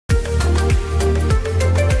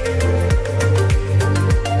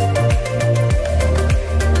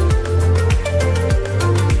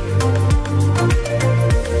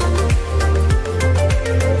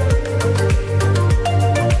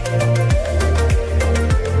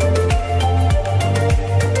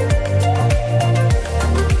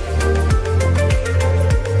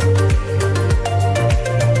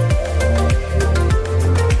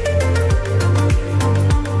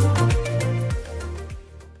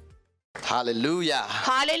Hallelujah.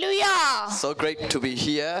 Hallelujah. So great to be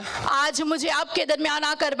here. आज मुझे आपके दरमियान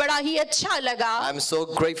आकर बड़ा ही अच्छा लगा I'm so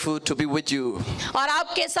grateful to be with you. और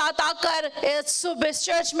आपके साथ आकर इस सुबह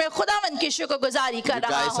चर्च में खुदावंद की शुक्रगुजारी कर You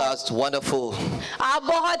रहा guys हूँ। are wonderful आप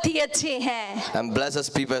बहुत ही अच्छे हैं and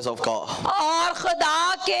blessed people of God. और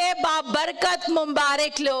खुदा के बाबरकत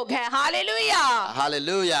मुबारक लोग हैं। Hallelujah.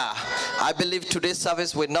 Hallelujah. I believe today's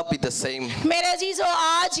service will not be the same. मेरे अजीजों,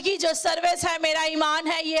 आज की जो सर्विस है, मेरा ईमान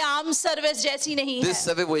है ये आम सर्विस जैसी नहीं This है।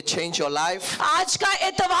 service will change your life. आज का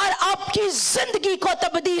इतवार आपकी जिंदगी को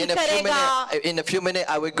तब्दील करेगा। In a few minutes,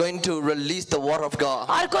 I will going to release the word of God.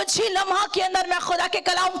 और कुछ ही लम्हा के अंदर मैं खुदा के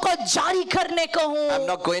कलाम को जारी करने को हूँ। I'm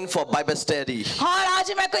not going for Bible study. और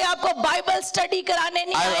आज मैं कोई आपको बाइबल स्टडी कराने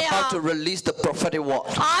नहीं I'm आया। about to release the prophetic word,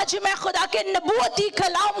 आज मैं खुदा के नबूवती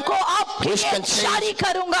कलाम को आपके which लिए can जारी change,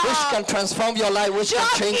 करूँगा, which can transform your life, which जो can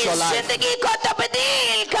आपकी change your life. जिंदगी को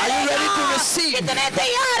तब्दील Are you ready to करेगा। receive? कितने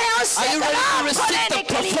तैयार हैं उससे Are you ready to कलाम को receive लेने the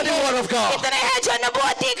के लिए? prophetic word of God? कितने हैं जो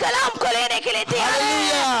नबूवती कलाम को लेने के लिए तैयार हैं?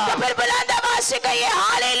 Hallelujah. तो फिर बुलंद आवाज से कहिए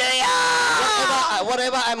hallelujah.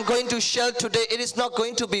 Whatever I'm going to share today, it is not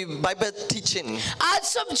going to be Bible teaching. आज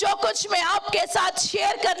सब जो कुछ मैं आपके साथ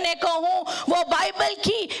शेयर करने को हूँ वो बाइबल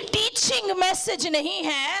की टीचिंग मैसेज नहीं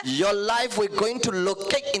है। Your life will going to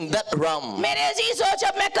locate in that realm. मेरे अजीजों,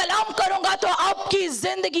 जब मैं कलाम करूंगा तो आपकी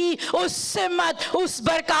जिंदगी उस सिमत, उस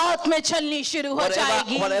बरकत में चलनी शुरू हो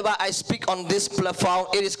जाएगी। Whatever I speak on this platform,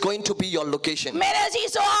 it is going to be your location. मेरे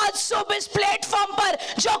अजीजों, आज सुबह इस प्लेटफॉर्म पर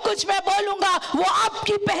जो कुछ मैं बोलूंगा वो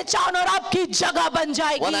आपकी पहचान और आपकी जगह बन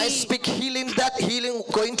When I जाएगी। speak healing, that healing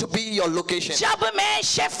going to be your location. जब मैं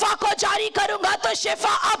शिफा को जारी करूंगा तो शिफा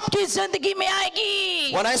आपकी जिंदगी में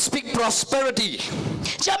आएगी। When I speak prosperity,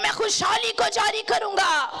 जब मैं खुशहाली को जारी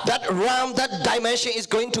करूंगा that realm, that dimension is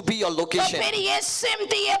going to be your तो location. फिर ये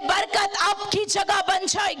सिमत, ये बरकत आपकी जगह बन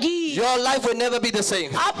जाएगी। Your life will never be the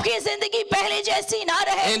same. आपकी जिंदगी पहले जैसी ना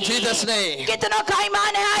रहेगी। In Jesus' name. कितनों का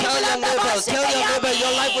ईमान है? Tell your neighbor,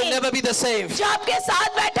 your life will never be the same. जो आपके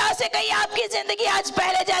साथ बैठा से कहिए आपकी जिंदगी आज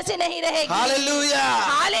पहले जैसी नहीं रहेगी। Hallelujah.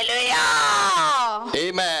 हालेलुया।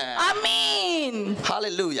 Amen. आमीन।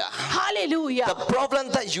 Hallelujah. Hallelujah. The problem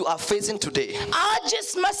that you are facing today, आज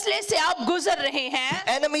जिस मसले से आप गुजर रहे हैं,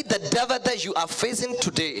 enemy, the devil that you are facing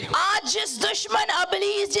today, आज जिस दुश्मन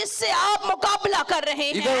अबलीस जिससे आप मुकाबला कर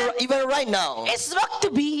रहे हैं, even right now, इस वक्त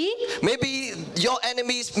भी maybe your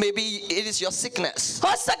enemies, maybe it is your sickness,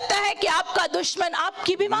 हो सकता है कि आपका दुश्मन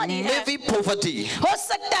आपकी बीमारी है, maybe poverty, हो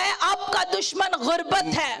सकता है आपका दुश्मन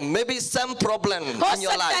गुर्बत है, maybe some problem हो in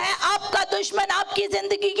your सकता है life. आपका दुश्मन आपकी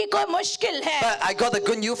जिंदगी की कोई मुश्किल है। But I got a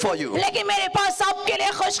good news for you. लेकिन मेरे पास आपके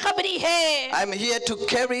लिए खुशखबरी है। I'm here to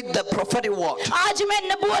carry the prophetic word. आज मैं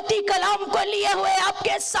नबूवती कलाम को लिए हुए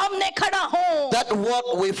आपके सामने खड़ा हूँ। That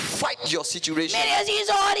word will fight your situation. मेरे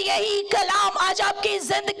अजीजों, और यही कलाम आज आपकी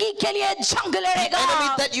जिंदगी के लिए जंग The लड़ेगा। enemy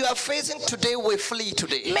that you are facing today will flee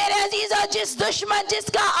today. मेरे अजीजों, जिस दुश्मन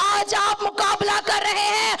जिसका आज आप मुकाबला कर रहे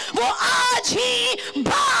हैं वो आज ही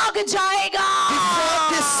भाग जाएगा। Before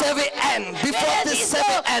this service end, before this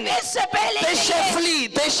service end, इससे पहले they shall flee.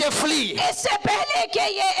 They shall flee. इससे पहले कि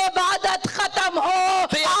ये इबादत खत्म हो,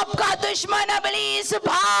 आपका दुश्मन अबलीस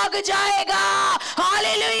भाग जाएगा।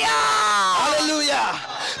 Hallelujah. Hallelujah.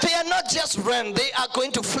 They are not just run, they are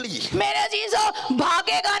going to flee. मेरे अजीजों,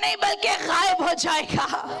 भागेगा नहीं बल्कि गायब हो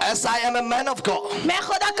जाएगा। As I am a man of God, मैं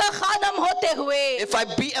खुदा का खादम होते हुए, if I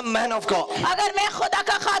be a man of God, अगर मैं खुदा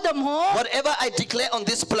का खादम हूँ, whatever I declare on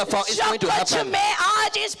this platform is जो going to कुछ happen. मैं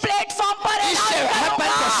आज इस प्लेटफॉर्म पर It shall happen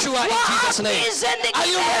for sure in Jesus' name. Are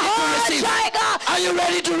you ready to receive? Are you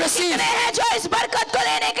ready to receive? कितने हैं जो इस बरकत को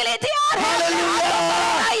लेने के लिए तैयार हैं?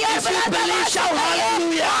 Hallelujah. If you believe, shout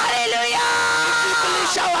hallelujah. Hallelujah. If you believe,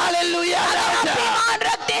 shout hallelujah. अगर आप louder. ईमान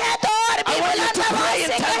रखते हैं तो और भी I want you बुलंद to आवाज pray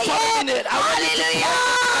से in tongues for a कहिए minute. I want you to hallelujah.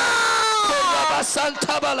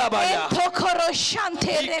 Santa balabaya. एंथोखरो Shanti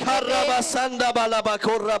रेबे। Sanda balaba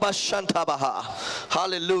koraba shanta baha.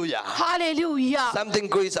 Hallelujah. Hallelujah. Something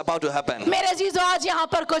good is about to happen. मेरे अजीजों, आज यहाँ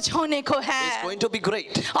पर कुछ होने को It's है going to be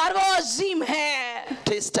great. और वो अजीम है।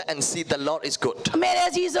 Taste and see the Lord is good. मेरे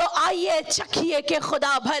अजीजों, आइए चखिए कि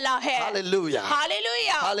खुदा भला है। Hallelujah.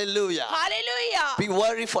 Hallelujah. Hallelujah. Hallelujah. Be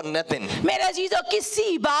worried for nothing. मेरे अजीजों,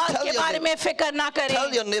 किसी बात Tell के your बारे में फिक्र ना करें।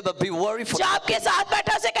 Tell your neighbor, be worried for जो आपके साथ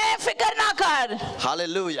बैठा से कहे फिक्र ना कर।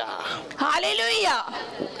 Hallelujah. हालेलुया।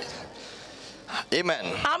 Amen.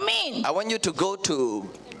 आमीन। I want you to go to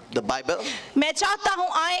the Bible मैं चाहता हूँ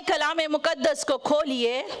आए कलाम मुकद्दस को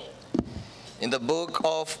खोलिए। in the book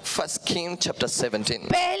of 1 Kings chapter 17.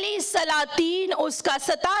 पहली सलातीन उसका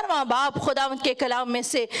 17वां बाब खुदावंद के कलाम में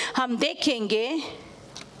से हम देखेंगे।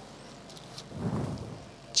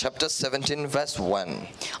 chapter 17 verse 1.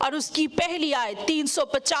 और उसकी पहली आयत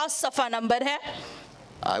 350 सफ़ा नंबर है.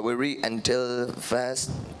 I will read until verse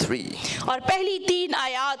 3. और पहली 3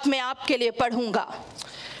 आयत मैं आपके लिए पढ़ूंगा.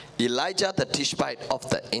 Elijah the Tishbite of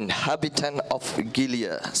the inhabitant of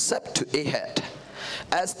Gilead said to Ahab,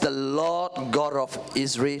 as the Lord God of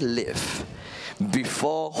Israel live,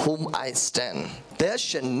 before whom I stand, there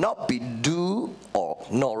shall not be dew or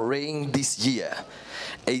nor rain this year,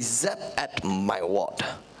 except at my word.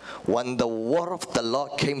 When the word of the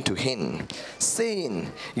Lord came to him,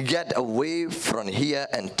 saying, get away from here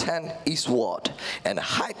and turn eastward and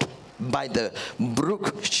hide by the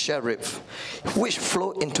brook Cherith, which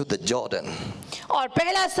flow into the Jordan. और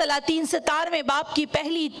पहला सलातीन 17वें बाब की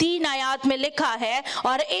पहली 3 आयत में लिखा है,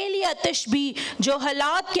 और एलिया तिशबी जो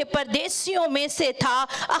हलात के परदेसियों में से था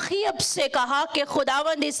अखीब से कहा कि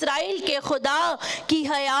खुदावंद इस्राएल के खुदा की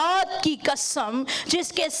हयात की कसम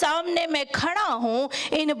जिसके सामने मैं खड़ा हूँ,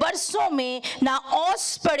 इन बरसों में ना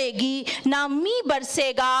ओस पड़ेगी ना मी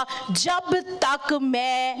बरसेगा जब तक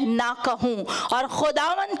मैं ना कहूँ. और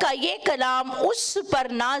खुदावंद का ये कलाम उस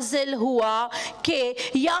पर नाजिल हुआ कि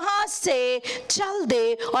यहाँ से चल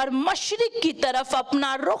दे और मशरिक की तरफ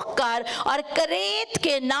अपना रुख कर और करेत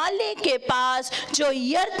के नाले के पास जो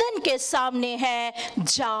यर्दन के सामने है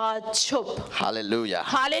जा छुप. Hallelujah.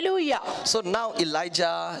 Hallelujah. So now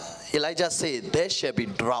Elijah said there shall be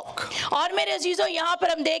drought. और मेरे अजीजों यहाँ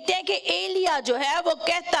पर हम देखते हैं कि एलिया जो है वो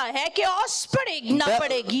कहता है कि ओस पड़ेगी ना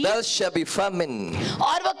पड़ेगी. There shall be famine.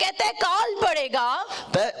 और वो कहता है काल पड़ेगा.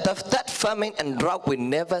 That famine and drought will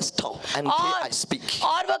never stop until I speak.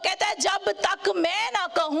 और वो कहता है जब तक मैं ना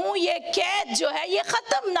कहूँ ये कैद जो है ये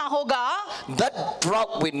खत्म ना होगा. That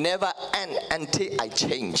drought will never end until I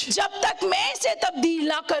change. जब तक मैं इसे तब्दील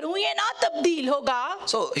ना करूँ ये ना तब्दील होगा.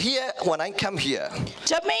 So here when I come here,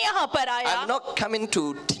 जब मैं यहाँ पर आया, I'm not coming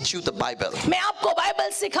to teach you the Bible. मैं आपको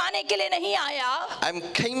बाइबल सिखाने के लिए नहीं आया. I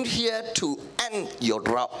came here to end your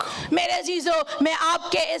drought. मेरे अजीजों मैं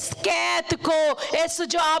आपके इस कैद को, इस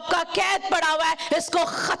जो आपका कैद पड़ा हुआ है इसको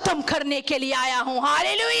खत्म करने के लिए आया हूँ.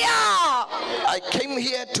 Hallelujah. I came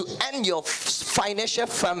here to end your financial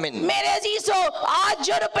famine. मेरे अजीजों आज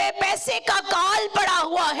जो रुपए पैसे का काल पड़ा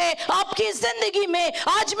हुआ है आपकी जिंदगी में,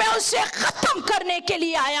 आज मैं उसे खत्म करने के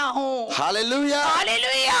लिए आया हूँ. Hallelujah.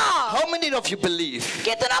 Hallelujah. How many of you believe?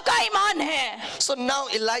 कितना का ईमान है? So now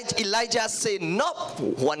Elijah said, not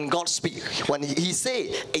when God speak, when he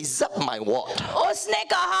say, except my word. उसने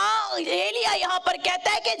कहा, एलिया यहाँ पर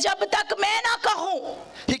कहता है कि जब तक मैं ना कहूँ.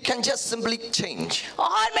 He can just simply change.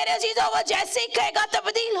 और मेरे अजीजों वो जैसे ही कहेगा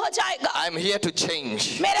तब्दील हो जाएगा. I'm here to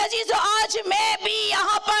change. मेरे अजीजों आज मैं भी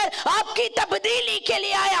यहाँ पर आपकी तब्दीली के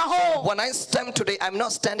लिए आया हूँ. When I stand today, I'm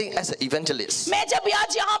not standing as an evangelist. मैं जब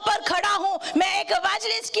आज यहाँ पर खड़ा हूँ मैं एक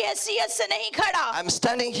इवेंजलिस्ट की हैसियत से नहीं खड़ा. I'm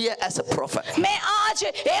standing here as a prophet. मैं आज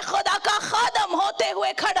एक खुदा का खादम होते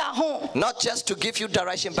हुए खड़ा हूँ. Not just to give you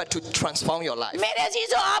direction, but to transform your life. मेरे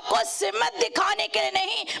अजीजों आपको सिमत दिखाने के लिए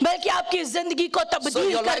नहीं बल्कि आपकी जिंदगी को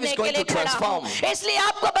तब्दील करने के लिए खड़ा हूँ. इसलिए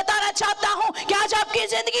आपको बताना चाहता हूँ कि आज आपकी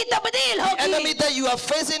जिंदगी तब्दील होगी. The enemy that you are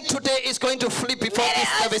facing today is going to flee before this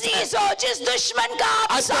service ends. जिस दुश्मन का आप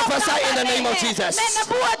I prophesy in the name of Jesus. मैं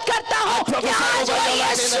नबूवत करता हूँ. I prophesy over your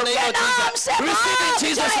life in the name of Jesus. Receive in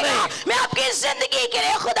Jesus' name. मैं आपकी जिंदगी के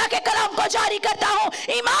लिए खुदा के कलाम को जारी करता हूँ.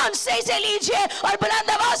 ईमान से इसे लीजिए और बुलंद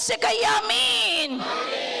आवाज से कहिए आमीन.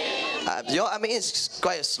 Your amen is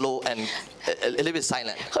quite slow and a little bit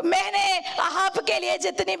silent. मैंने आपके लिए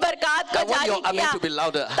जितनी बरकत को I want जारी your amen किया to be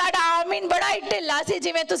louder. ताड़ा आमीन बड़ा ही ढिल्ला सी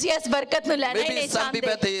जिਵੇਂ ਤੁਸੀਂ ਇਸ बरकत ਨੂੰ ਲੈਣਾ ही Maybe नहीं some people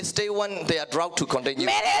चाहते. they stay one, they are drought to continue.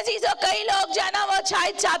 मेरे अजीजों कई लोग जो है ना वो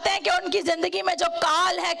शायद चाहते हैं कि उनकी जिंदगी में जो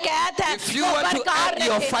काल है कैद है If you वो want to बरकरार end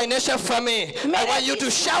your रहे. financial famine, I want you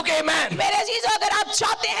to shout amen. मेरे अजीजों अगर आप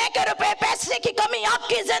चाहते हैं कि रुपए पैसे की कमी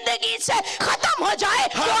आपकी जिंदगी से खत्म हो जाए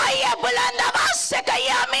तो आइए बुलंद आवाज से कहिए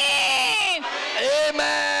आमीन.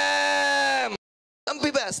 Amen. Some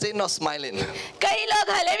people are still not smiling. कई लोग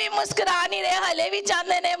हले भी मुस्कुरा नहीं रहे, हले भी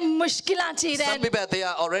चाहते हैं मुश्किलां ची रहे. Some people they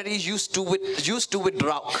are already used to with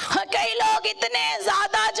drought. कई लोग इतने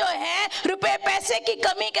ज्यादा जो हैं रुपए पैसे की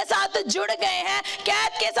कमी के साथ जुड़ गए हैं,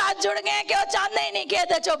 कैद के साथ जुड़ गए हैं कि वो चाहते ही नहीं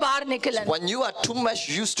कि जो बाहर निकलें. When you are too much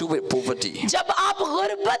used to with poverty, जब आप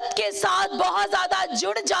गुर्बत के साथ बहुत ज्यादा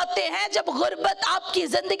जुड़ जाते हैं, जब गुर्बत आपकी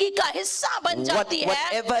जिंदगी का हिस्सा बन जाती है,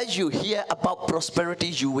 whatever you hear about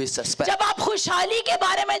prosperity, you will suspect. जब आप खुशहाली के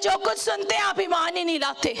बारे में जो कुछ सुनते हैं आप ईमान ही नहीं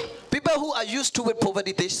लाते. People who are used to with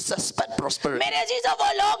poverty, they suspect prosperity. मेरे अजीजों, वो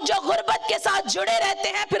लोग जो गुर्बत के साथ जुड़े रहते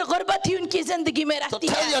हैं, फिर गुर्बत ही उनकी जिंदगी में So रहती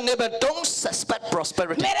tell है. your neighbor, don't suspect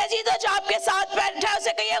prosperity. मेरे अजीजों, जो आपके साथ बैठा है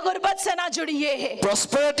उसे कहिए गुर्बत से ना जुड़िए.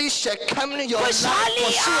 Prosperity shall come in your life खुशहाली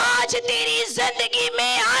for sure. आज तेरी जिंदगी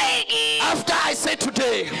में आएगी. After I say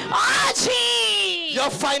today, आज ही your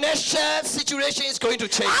financial situation is going to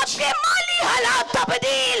change. आपके माली हालात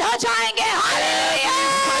तब्दील हो जाएंगे. Hallelujah.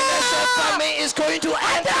 Financial famine is going to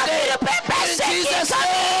end today. In Jesus'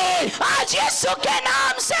 name. आज यीशु के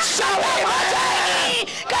नाम से खत्म हो जाएगी.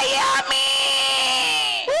 कहिए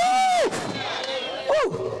आमीन.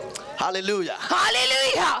 Hallelujah.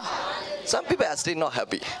 Hallelujah. Some people are still not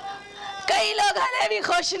happy. कई लोग हमें भी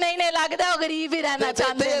खुश नहीं लगता और गरीब ही रहना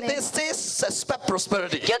चाहते हैं. They still suspect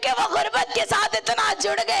prosperity. क्योंकि वो गुर्बत के साथ इतना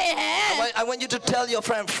जुड़ गए हैं. I want you to tell your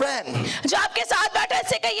friend, जो आपके साथ बैठे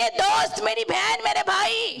से कहिए दोस्त, मेरी बहन, मेरे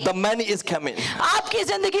भाई, the money is coming. आपकी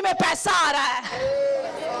जिंदगी में पैसा आ रहा है.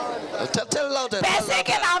 Tell louder. पैसे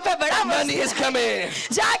के नाम पे बड़ा Money is coming.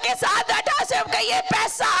 जाके साथ बैठा से कहिए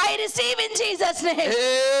पैसा. I receive in Jesus name.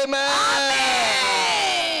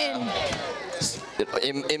 Amen. Amen.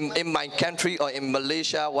 In my country or in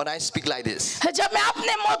Malaysia, when I speak like this, जब मैं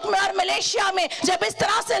अपने मुल्क में और मलेशिया में जब इस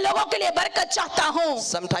तरह से लोगों के लिए बरकत चाहता हूँ,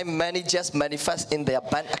 sometimes money just manifest in their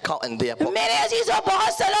bank account and their pocket. मेरे अजीजों,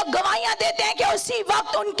 बहुत से लोग गवाहियां देते हैं कि उसी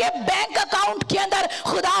वक्त उनके बैंक अकाउंट के अंदर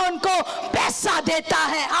खुदा उनको पैसा देता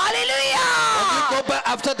है. Hallelujah. When you go back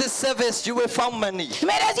after this service, you will find money.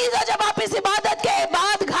 मेरे अजीजों, जब आप इस इबादत के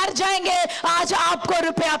बाद घर जाएंगे, आज आपको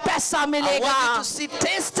रुपया पैसा I मिलेगा. want you to see,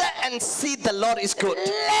 taste it and see the Lord is good.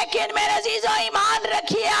 लेकिन मेरे अजीजों, ईमान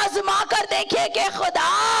रखिए, आजमा कर देखिए कि खुदा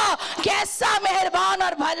कैसा मेहरबान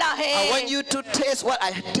और भला है. I want you to taste what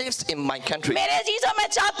I taste in my country. मेरे अजीजों, मैं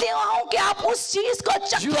चाहती हूँ कि आप उस चीज को You are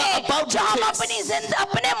चखें about to जो हम taste.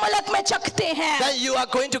 अपने मुल्क में चखते हैं. Then you are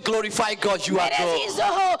going to glorify God. You are मेरे God.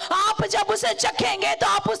 अजीजों, आप जब उसे चखेंगे तो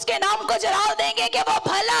आप उसके नाम को जलाल देंगे कि वो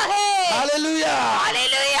भला है. Hallelujah.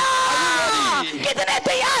 Hallelujah. Are you ready? कितने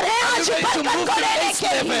तैयार हैं Are आज you ready to बरकत move को to लेने next के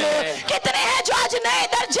लिए? level? कितने हैं जो आज नए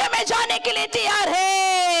दर्जे में जाने के लिए तैयार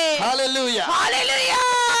हैं? Hallelujah. Hallelujah.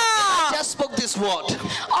 Just spoke this word.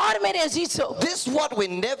 और मेरे अजीजों, This word will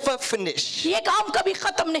never finish ये काम कभी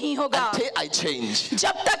खत्म नहीं होगा until I change.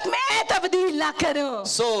 जब तक मैं तब्दील ना करूं.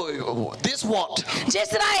 So this word, जिस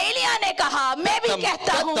तरह एलिया ने कहा, मैं भी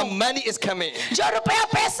कहता that the हूँ, money is coming. जो रुपया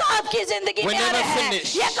पैसा आपकी जिंदगी We में आ never रहा है,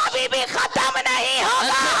 finish. ये कभी भी खत्म नहीं होगा.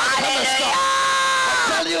 Until it hallelujah.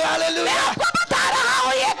 Tell you मैं hallelujah. आपको बता रहा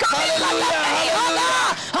हूँ, ये कभी खत्म Hallelujah, नहीं होगा.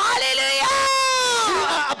 Hallelujah. You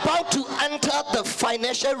are about to enter the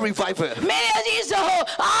financial revival. मेरे अजीजों,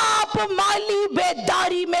 आप माली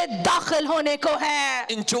बेदारी में दाखिल होने को हैं.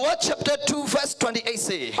 In Joel chapter 2 verse 28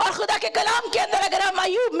 say, और खुदा के कलाम के अंदर अगर हम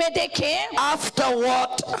अय्यूब में देखें,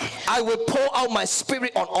 afterward I will pour out my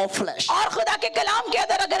spirit on all flesh. और खुदा के कलाम के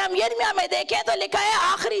अंदर अगर हम यिर्मयाह में देखें तो लिखा है,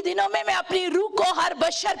 आखिरी दिनों में मैं अपनी रूह को हर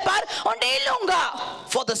बशर पर उंडेलूंगा.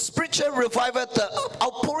 For the spiritual revival, the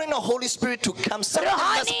outpouring of Holy Spirit to come, something must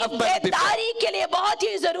रूहानी happen before. बेदारी के लिए बहुत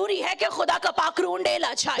ही जरूरी है कि खुदा का पाक रूह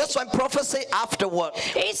उंडेला जाए. That's why prophets say afterward.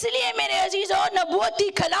 इसलिए मेरे अजीजों, नबूवती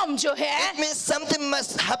कलाम जो है, It means something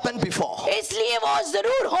must happen before. इसलिए वो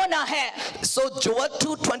जरूर होना है. So Joel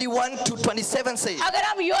 2:21 to 27 says, अगर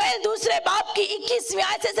हम योएल दूसरे बाप की 21वीं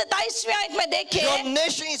आयत से 27वीं आयत में your देखें,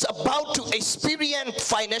 nation is about to experience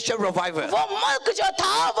financial revival. वो मुल्क जो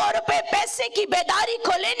था वो रुपए पैसे की बेदारी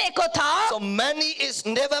को लेने को था. So money is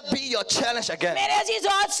never be your challenge again. मेरे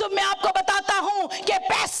अजीजों, आज सुबह मैं आपको बताता हूँ कि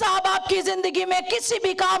पैसा अब आपकी जिंदगी में किसी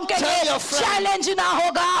भी काम के Tell लिए your friend. चैलेंज ना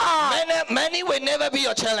होगा. Money will never be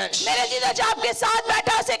your challenge. मेरे अजीजों, जो आपके साथ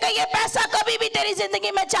बैठा उसे कहिए, पैसा कभी भी तेरी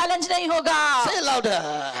जिंदगी में चैलेंज नहीं होगा. Say louder.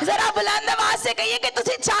 जरा बुलंद आवाज से कहिए कि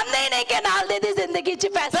तुझे चांदे ही नहीं के नाल दे दी जिंदगी च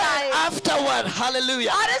पैसा Then है. afterward,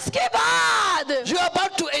 hallelujah, और इसके बाद you are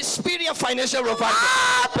about to experience financial revival.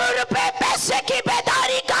 आप रुपए पैसे की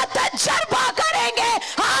बेदारी का तजर्बा करेंगे.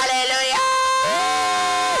 Hallelujah.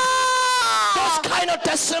 Those kind of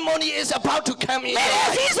testimony is about to come in. मेरे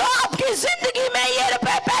अजीजों, आपकी जिंदगी में ये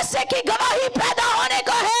रुपए पैसे की गवाही पैदा होने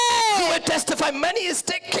को You है. will testify. Money is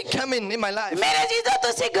coming in my life. मेरे अजीजों,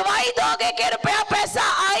 तुसी गवाही दोगे कि रुपया पैसा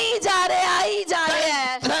आई जा रहे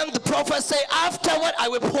हैं. Then the prophet say, afterward I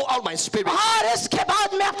will pour out my spirit. और इसके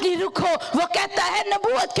बाद मैं अपनी रूह को, वो कहता है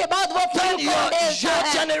नबूवत के बाद वो अपनी Then रूह को your उंडेलता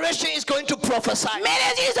है. generation is going to prophesy. मेरे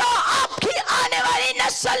अजीजों, आपकी आने वाली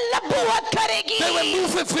नस्ल नबूवत करेगी. They will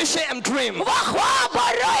move with vision and dream. वो ख्वाब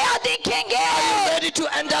और रोया दिखेंगे. Ready to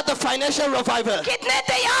enter the financial revival. कितने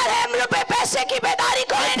तैयार हैं हम रुपए पैसे की बेदारी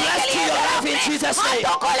को लेने के bless लिए? your जरा life in अपने Jesus' name.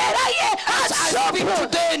 हाथों को लहराइए. As I speak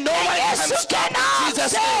today, no one can यीशु के stop in नाम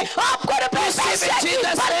Jesus' से name. आपको रुपए Receive पैसे in की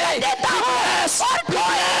Jesus' बरकत name.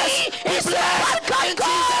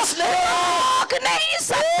 रोक नहीं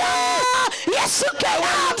सकता। यीशु के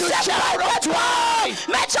नाम से बरकत हो।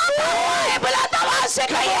 मैं चाहता हूँ ये बुलंद आवाज से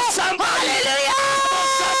कहिए hallelujah.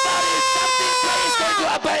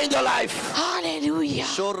 In your life. Hallelujah.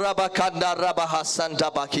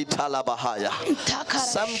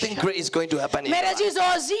 Something great is going to happen in your मेरे life. चीज़ों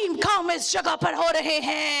अजीम काम इस जगह पर हो रहे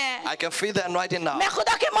हैं। I can feel the anointing now. मैं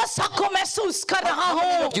खुदा के मस्सक को महसूस कर रहा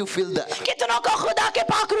हूँ। You feel that? कितनों को खुदा के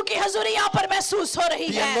पाकरू की हजूरी यहाँ पर महसूस हो रही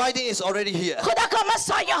The है। anointing is already here. खुदा का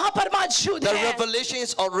मस्सा यहाँ पर मौजूद The है। revelation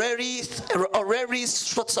is already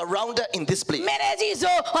surrounded in this place. मेरे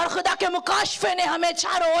चीज़ों और खुदा के मुकाशफे ने हमें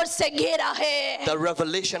चारों ओर से घेरा है। The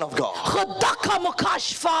revelation of God. खुदा का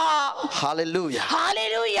मुकाशफा। Hallelujah.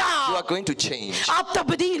 Hallelujah. You are going to change. आप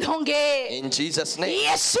तब्दील होंगे In Jesus' name.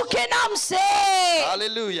 यीशु के नाम से।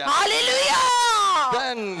 Hallelujah. Hallelujah.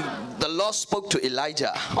 Then the Lord spoke to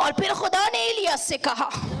Elijah. और फिर खुदा ने एलिया से कहा,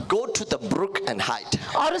 Go to the brook and hide.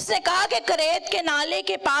 और उसने कहा कि करेत के नाले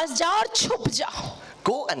के पास जा और छुप जा।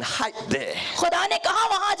 Go and hide there. खुदा ने कहा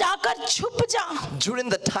वहां जाकर छुप जा। During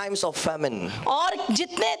the times of famine, और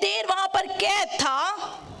जितने देर वहां पर कैद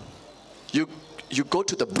था, you go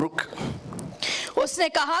to the brook. उसने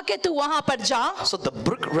कहा कि तू वहां पर जा। So the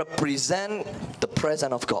brook represent the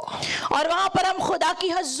presence of God. और वहां पर हम खुदा की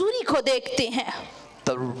हजूरी को देखते हैं।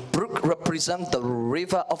 The brook represents the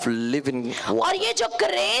river of living और water. ये जो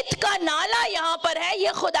करेत का नाला यहाँ पर है,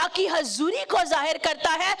 ये खुदा की हजूरी को जाहिर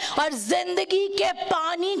करता है और जिंदगी के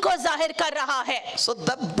पानी को जाहिर कर रहा है। So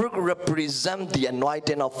that brook represents the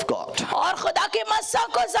anointing of God. और खुदा के मस्सा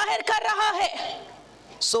को जाहिर कर रहा है।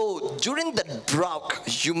 So during the drought,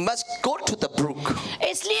 you must go to the brook.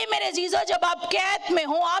 इसलिए मेरे जीजो, जब आप कैद में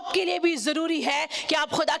हो, आपके लिए भी जरूरी है कि आप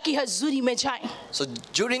खुदा की हजूरी में जाएं। So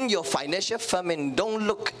during your financial famine, don't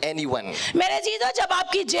look anyone. मेरे जीजो, जब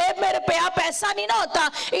आपकी जेब में रुपया पैसा नहीं ना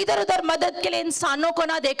होता, इधर उधर मदद के लिए इंसानों को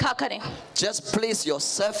ना देखा करें। Just place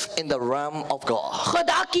yourself in the realm of God.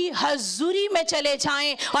 खुदा की हजूरी में चले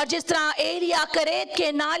जाएं। और जिस तरह एलिया करेत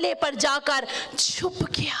के नाले पर जाकर छुप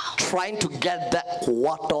गया, Trying to get that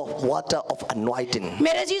water of anointing.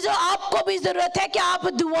 मेरे जीजो, आपको भी जरूरत है कि आप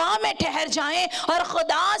दुआ में ठहर जाएं और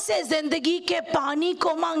खुदा से जिंदगी के पानी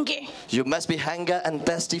को मांगे। You must be hunger and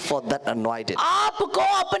thirsty for that anointing. आपको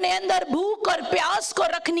अपने अंदर भूख और प्यास को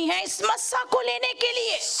रखनी है इस मस्सा को लेने के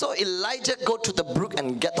लिए। So Elijah go to the brook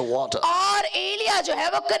and get the water. और एलिया जो है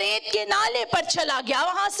वो करेत के नाले पर चला गया,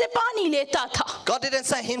 वहां से पानी लेता था। God didn't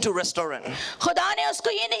send him to restaurant. खुदा ने उसको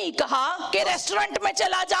ये नहीं कहा कि रेस्टोरेंट में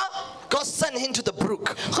चला जा। God sent him to the brook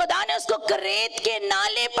खुदा ने उसको करेत के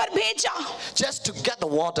नाले पर भेजा just to get the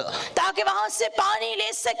water ताकि वहां से पानी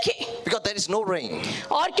ले सके। because there is no rain.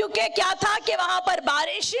 और क्योंकि क्या था कि वहां पर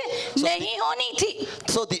बारिश नहीं होनी थी,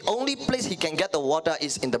 So the only place he can get the water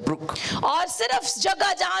is in the brook. और सिर्फ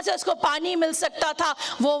जगह जहां से उसको पानी मिल सकता था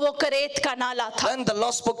वो करेत का नाला था। Then the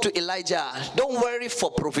Lord spoke to Elijah, don't worry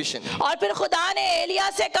for provision. और फिर खुदा ने एलिया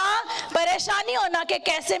से कहा, परेशानी होना कि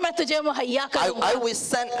कैसे मैं तुझे मुहैया I करूंगा। will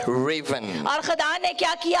send raven. और खुदा ने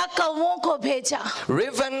क्या किया, कौवों को भेजा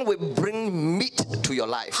Raven will bring meat to your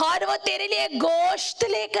life. और वो तेरे लिए गोश्त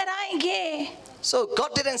लेकर आएंगे। So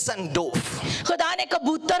God didn't send dove. खुदा ने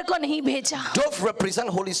कबूतर को नहीं भेजा। Dove represent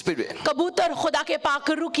Holy Spirit. कबूतर खुदा के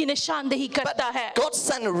पाकरू की निशानदेही करता है। God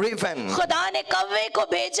sent raven, खुदा ने कौवे को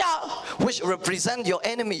भेजा which represent your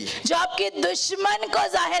enemy. जो आपके दुश्मन को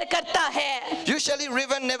जाहिर करता है। Usually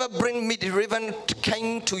raven never bring meat. Raven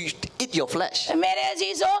came to eat your flesh. मेरे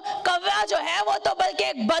अजीजों, कौवा जो है वो तो बल्कि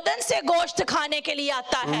एक बदन से गोश्त खाने के लिए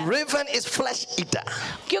आता है, Raven is flesh eater.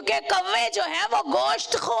 क्योंकि कौवे जो है वो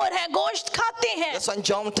गोश्त खोर है, गोश्त खाते हैं। That's why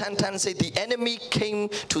John 10:10 says the enemy came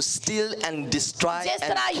to steal and destroy जिस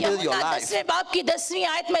and तरह kill your यूहन्ना life. 10वें बाब की 10वीं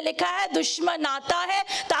आयत में लिखा है, दुश्मन आता है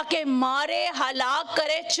ताकि मारे, हलाक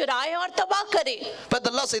करे, चुराए और तबाह करे। But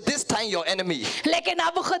the Lord said this time your enemy लेकिन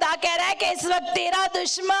अब खुदा कह रहा है कि इस वक्त तेरा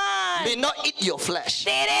दुश्मन may not eat your flesh,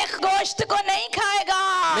 तेरे गोश्त को नहीं खाएगा,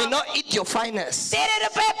 may not eat your finance, तेरे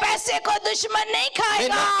रुपए पैसे को दुश्मन नहीं may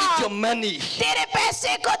खाएगा, not eat your money. तेरे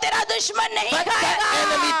पैसे को तेरा दुश्मन नहीं But खाएगा। that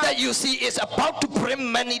enemy that you see is about to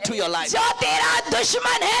bring money to your life. जो तेरा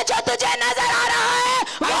दुश्मन है, जो तुझे नजर आ रहा है,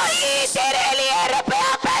 वही तेरे लिए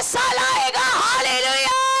रुपया पैसा लाएगा।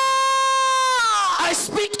 Hallelujah. I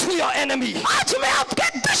speak to your enemy. आज मैं आपके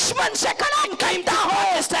दुश्मन से कलाम कहता हूँ।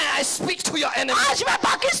 Pakistan, I speak to your enemy आज मैं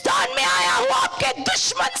पाकिस्तान में आया हूँ आपके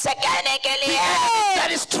दुश्मन से कहने के लिए,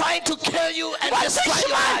 that is trying to kill you and वो destroy your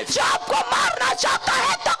दुश्मन life. जो आपको मारना चाहता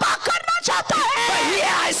है, तबाह करना चाहता But है,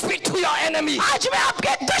 here I speak to your enemy. आज मैं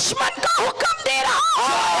आपके दुश्मन का हुक्म दे रहा Your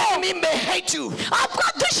हूँ। enemy may hate you,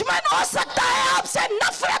 आपका दुश्मन हो सकता है आपसे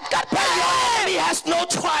नफरत करता but your enemy है, has no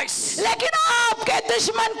choice. लेकिन आपके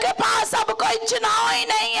दुश्मन के पास अब कोई चुनाव ही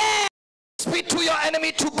नहीं है। to your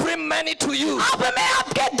enemy to bring many to you. अब मैं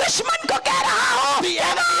आपके दुश्मन को कह रहा हूँ The कि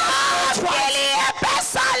enemy has no आपके choice. लिए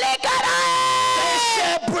पैसा लेकर They आए,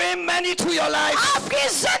 shall bring many to your life. आपकी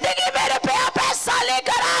जिंदगी मेरे पे पैसा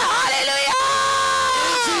लेकर आए. हालेलुया.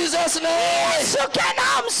 In Jesus' name. यीशु के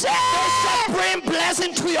नाम से They shall bring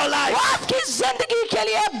blessing to your life. वो आपकी जिंदगी के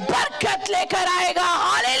लिए बरकत लेकर आएगा.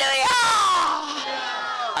 Hallelujah.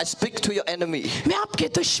 I speak to your enemy. मैं आपके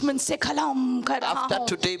दुश्मन से कलाम कर रहा After हूँ.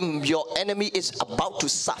 today, your enemy is about to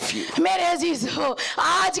serve you. मेरे अजीजों,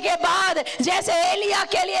 आज के बाद जैसे एलिया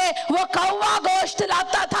के लिए वो कौवा गोश्त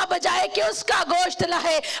लाता था बजाय कि उसका गोश्त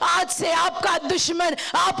लाए, आज से आपका दुश्मन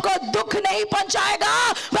आपको दुख नहीं पहुंचाएगा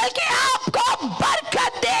बल्कि आपको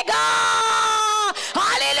बरकत देगा.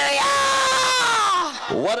 Hallelujah.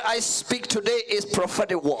 What I speak today is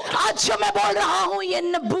prophetic word. आज जो मैं बोल रहा हूँ ये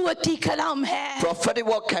नबूवती कलाम है. Prophetic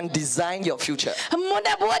word can design your future.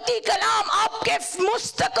 नबूवती कलाम आपके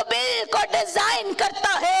मुस्तकबिल को डिजाइन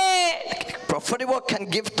करता है. Prophetic word can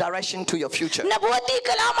give direction to your future. नबूवती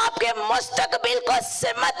कलाम आपके मुस्तकबिल को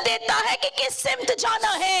सिमत देता है कि किस सिमत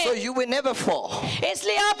जाना है. So you will never fall.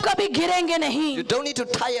 इसलिए आप कभी गिरेंगे नहीं. You don't need to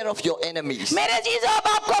tire of your enemies. मेरे अजीजों, अब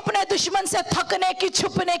आपको अपने दुश्मन से थकने की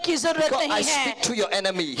छुपने की जरूरत God, I नहीं है, speak to your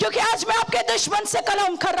enemy क्योंकि आज मैं आपके दुश्मन से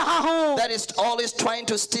कलाम कर रहा हूँ that is always trying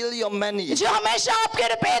to steal your money, जो हमेशा आपके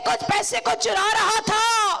रुपए को पैसे को चुरा रहा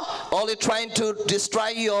था, only trying to destroy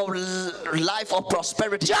your life of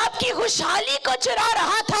prosperity. जो आपकी खुशहाली को चुरा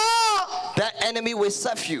रहा था. That enemy will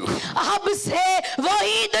serve you. अब से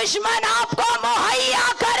वही दुश्मन आपको मुहैया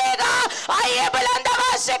करेगा. आइए बुलंद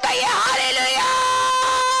आवाज से कहिए hallelujah.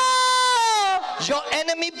 Your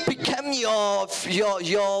enemy become your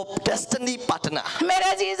destiny partner. मेरे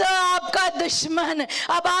अजीजों, आपका दुश्मन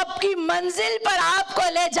अब आपकी मंजिल पर आपको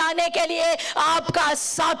ले जाने के लिए आपका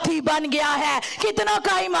साथी बन गया है. कितनों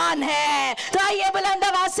का ईमान है? तो आइए बुलंद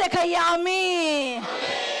आवाज से कहिए आमीन.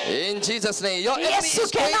 In Jesus' name, your enemy Yeshu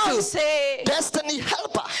is के going नाम to से destiny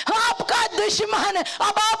helper. आपका दुश्मन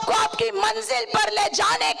अब आपको आपकी मंजिल पर ले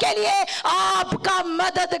जाने के लिए आपका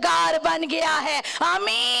मददगार बन गया है.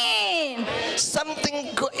 आमीन.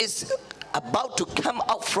 Something good is about to come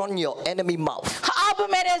out from your enemy mouth. अब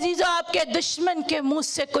मेरे अजीजों, आपके दुश्मन के मुंह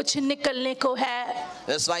से कुछ निकलने को है.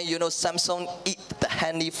 That's why you know Samson eat the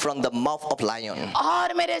honey from the mouth of lion.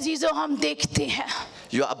 और मेरे अजीजों, हम देखते हैं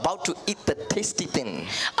You are about to eat the tasty thing.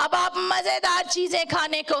 अब आप मजेदार चीजें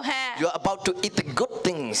खाने को हैं. You are about to eat the good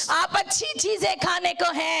things आप अच्छी चीजें खाने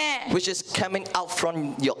को हैं which is coming out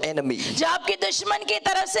from your enemy. जो आपके दुश्मन की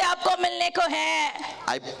तरफ से आपको मिलने को है.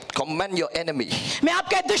 I command your enemy, मैं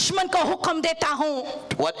आपके दुश्मन को हुक्म देता हूँ,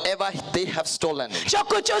 whatever they have stolen, जो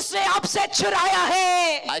कुछ उसने आपसे चुराया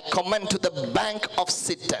है, I command to the bank of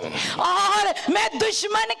Satan. और मैं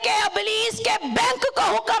दुश्मन के इब्लीस के बैंक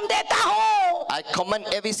को हुक्म देता हूँ. I command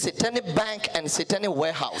every satanic bank and satanic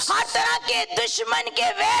warehouse. हर तरह के दुश्मन के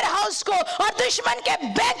वेयर हाउस को और दुश्मन के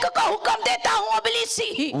बैंक को हुक्म देता हूँ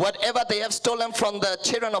इब्लीसी. Whatever they have stolen from the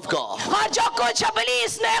children of God, और जो कुछ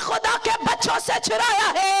इब्लीस ने खुदा के बच्चों से चुराया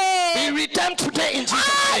है, be returned today in Jesus'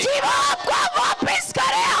 आज name. ही वो आपको वापस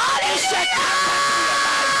करे. Hallelujah.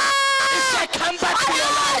 It shall come back to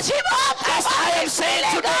your life. आज ही वो आपको As I am वापस saying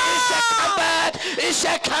today, मिलेगा. it shall come back. It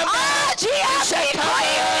shall come back. आज ही It shall आपकी come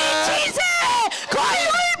खोई हुई back. चीजें, खोई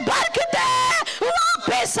हुई बरकतें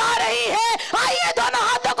वापस आ रही है. आइए दोनों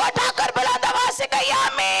हाथों को उठाकर बुलंद आवाज से कहिए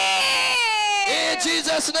आमीन. In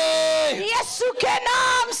Jesus' name. यीशु के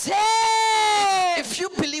नाम से. If you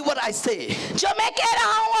believe what I say, जो मैं कह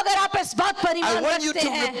रहा हूँ, अगर आप इस बात पर I ईमान want you रखते to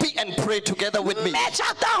हैं, repeat and pray together with me. मैं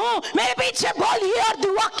चाहता हूँ मेरे पीछे बोलिए और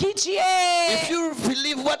दुआ कीजिए. If you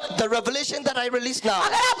believe what the revelation that I released now,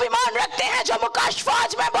 अगर आप ईमान रखते हैं जो मुकाशफा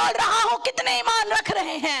आज मैं बोल रहा हूँ, कितने ईमान रख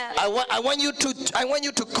रहे हैं? I want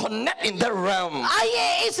you to connect in that realm.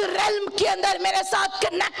 आइए इस realm के अंदर मेरे साथ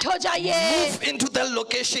कनेक्ट हो जाइए. Move into the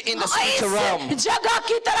location in the spiritual इस realm. जगह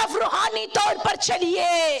की तरफ रूहानी तौर पर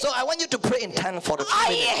चलिए. So I want you to pray in tongues for a few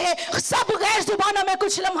minutes. आइए सब गैर जुबानों में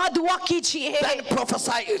कुछ लम्हा दुआ कीजिए. Then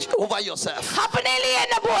prophesy over yourself. अपने लिए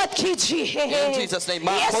नबूवत कीजिए. In Jesus' name.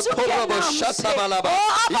 यीशु के नाम से. ओ,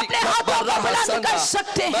 आप अपने हाथों को बुलंद कर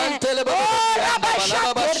सकते हैं. ओ, आप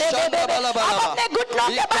अपने घुटनों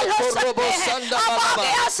के बल हो सकते हैं. आप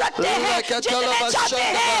आगे आ सकते हैं. जितने चाहते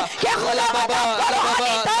हैं कि खुदावंद आपको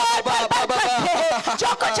रूहानी तौर पर बरकत दे.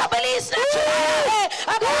 जो कुछ इब्लीस ने चुराया है,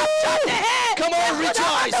 अगर आप चाहते हैं Come on,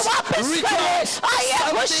 rejoice. Rejoice. आइए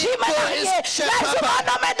खुशी मनाइए. गैर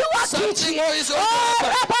जुबानों में दुआ कीजिए.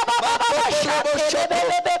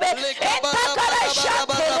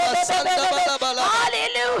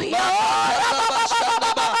 Hallelujah.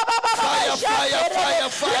 Fire, fire, fire,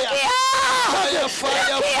 fire. Fire,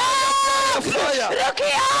 fire, fire, fire, fire.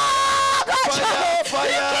 रुकिए.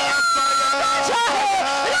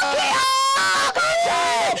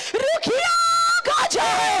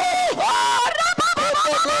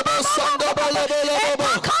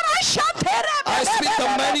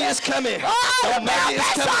 is coming. और The money is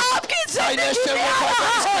पैसा coming. आपकी जिंदगी Financial में आ revival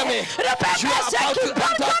रहा is है। coming. रुपए You are पैसे about की to enter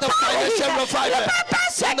बरकत the आ रही financial है। revival. रुपए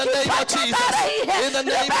पैसे In the की name of बरकत आ Jesus. रही है। In the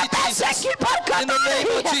name रुपए of पैसे Jesus. की बरकत In the आ name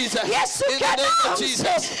रही of है। Jesus. यीशु In के the name नाम of से,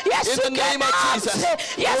 Jesus. यीशु In the के name of नाम Jesus. से,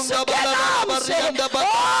 यीशु के नाम से।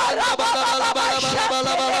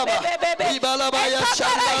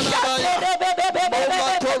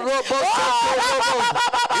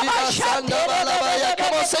 Come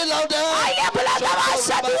on, say louder. आइए बुलंद आवाज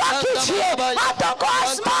से दुआ कीजिए, हाथों को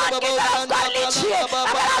आसमान की तरफ कर लीजिए।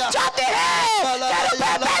 अगर आप चाहते हैं कि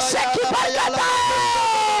रुपए पैसे की बरकत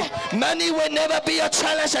आए, Money will never be a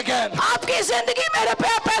challenge again. आपकी जिंदगी में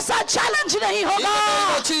रुपया पैसा चैलेंज नहीं In the होगा।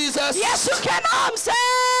 name of Jesus, यीशु के नाम से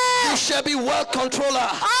you shall be wealth controller.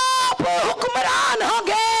 आप हुक्मरान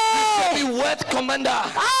होंगे, You shall be wealth commander.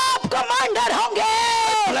 आप कमांडर होंगे।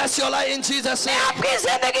 Bless your life in Jesus' मैं name. आपकी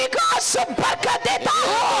जिंदगी को शुभ बरकत देता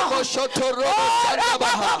हूँ।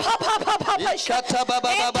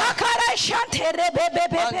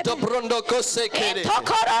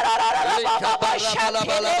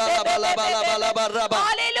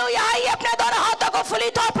 हालेलुया। आइए अपने दोनों हाथों को फुली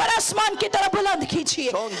तौर पर आसमान की तरफ बुलंद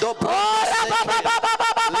कीजिए।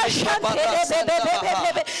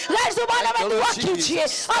 जुबान में दुआ कीजिए,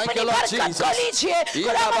 अपनी बरकत को लीजिए।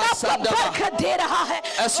 खुदावंद आपको बरकत दे रहा है।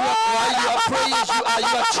 As you are crying, you are praying, you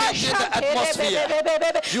are changing the atmosphere.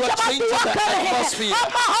 You are changing the atmosphere. आप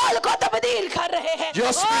माहौल को तब्दील कर रहे हैं।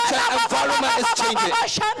 Your spiritual environment is changing.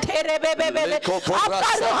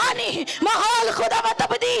 आपका रूहानी माहौल खुदा में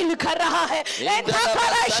तब्दील कर रहा है।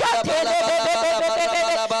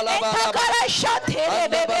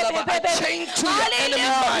 Change to your enemy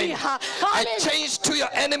mind. I change to your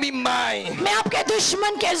enemy mind. मैं आपके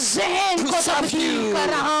दुश्मन के ज़हन को तब्दील कर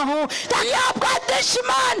रहा हूँ ताकि आपका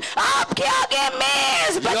दुश्मन आपके आगे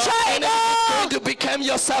मेज Your बचाएगा। enemy is going to become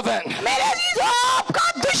your servant. मेरे अजीजों, आपका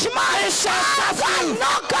दुश्मन आपका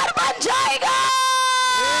नौकर बन जाएगा।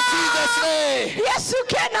 In Jesus' name. यीशु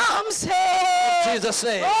के नाम से। Jesus'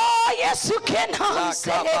 name. ओ यीशु के नाम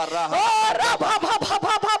से। ओ रबा बा बा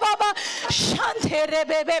बा बा बा बा शांति रे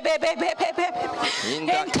बे बे बे बे बे बे बे।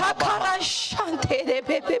 इनका खाना शांति रे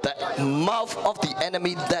बे बे। The mouth of the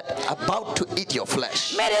enemy that about to eat your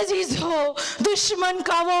flesh. मेरे अजीजों, दुश्मन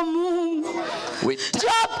का वो मुंह We जो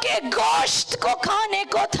आपके गोश्त को खाने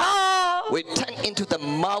को था, we turn into the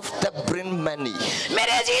mouth that bring money.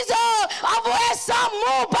 मेरे अजीजों, अब वो ऐसा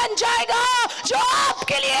मुंह बन जाएगा जो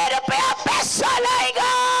आपके लिए रुपया पैसा लाएगा।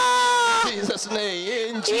 In Jesus' name.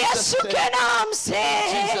 In Jesus' यीशु के name. नाम से।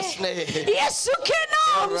 Jesus' name. यीशु के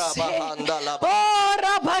नाम से। ओ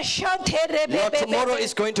रबा शांति रे बे Your bay tomorrow bay.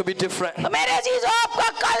 is going to be different. मेरे अजीजों, आपका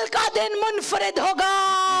कल का दिन मुनफरिद होगा।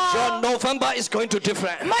 Your November is going to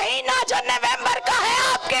different. महीना जो नवंबर का है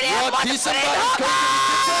आपके लिए Your मुनफरिद December is होगा।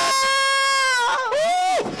 going to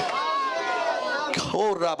be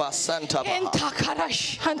Oh, Rabba Santa.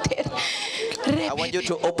 I want you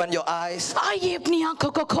to open your eyes आइए अपनी आंखों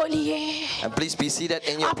को खोलिए। and please be seated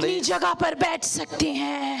in your अपनी place. जगह पर बैठ सकते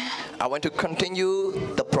हैं। I want to continue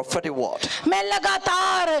the prophetic word. मैं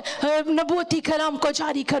लगातार नबूती कलाम को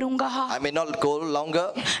जारी करूंगा। I may not go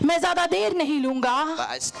longer, मैं ज्यादा देर नहीं लूंगा, but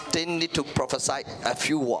I still need to prophesy a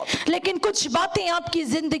few words. लेकिन कुछ बातें आपकी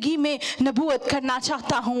जिंदगी में नबूवत करना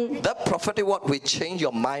चाहता हूँ। That prophetic word will change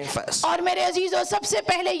your mind first. और मेरे अजीजों, सबसे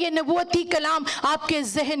पहले ये नबूवती कलाम आपके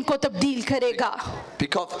जहन को तब्दील करेगा।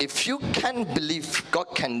 Because if you can't believe God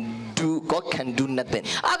can do nothing.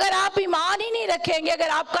 अगर आप ईमान ही नहीं रखेंगे, अगर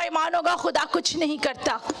आपका ईमान होगा खुदा कुछ नहीं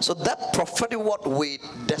करता, So that prophetic word will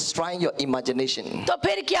destroy your imagination. तो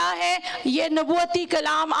फिर क्या है, ये नबूवती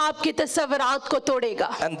कलाम आपके तस्वुरात को तोड़ेगा।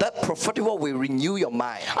 And that prophetic word will renew your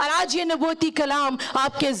mind. और आज ये नबूवती कलाम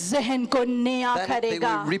आपके जहन को नया Then they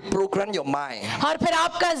करेगा। will reprogram your mind. और फिर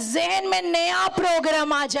आपका जहन में नया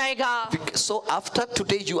प्रोग्राम आ जाएगा। So after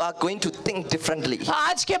today you are going to think differently.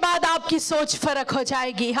 आज के बाद आपकी सोच फर्क हो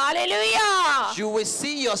जाएगी। Hallelujah. You will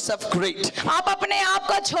see yourself great. आप अपने आप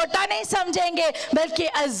को छोटा नहीं समझेंगे बल्कि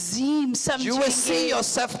अजीम You will see समझेंगे।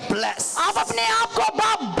 yourself blessed. आप अपने आप को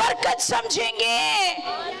बाबरकत समझेंगे।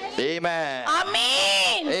 Amen.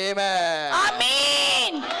 आमीन Amen.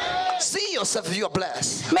 आमीन। See yourself, you are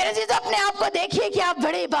blessed. मेरे जीजो, अपने आप को देखिए कि आप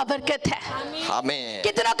बड़े बाबरकत हैं। Amen.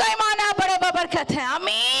 कितनों का ईमान है आप बड़े बाबरकत हैं।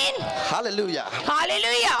 आमीन Hallelujah.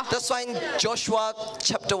 Hallelujah. That's why in Joshua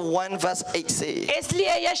chapter 1 verse 8 says,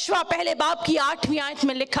 इसलिए यशवा पहले बाब की 8वीं आयत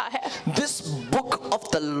में लिखा है, this book of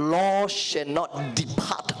the law shall not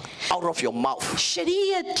depart out of your mouth.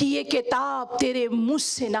 शरीयत की ये किताब तेरे मुंह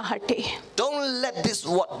से ना हटे. Don't let this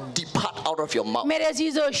word depart out of your mouth. मेरे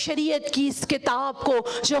अजीजों, शरीयत की इस किताब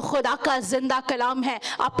को जो खुदा का जिंदा कलाम है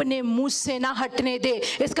अपने मुंह से ना हटने दे.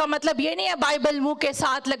 इसका मतलब ये नहीं है बाइबल मुंह के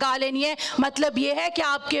साथ लगा लेनी है. मतलब ये है कि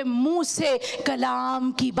आपके मुंह से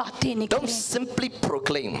कलाम की बातें निकलें. Don't simply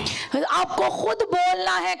proclaim. आपको खुद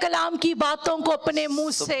बोलना है कलाम की बातों को अपने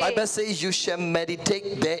मुंह से. The Bible says you shall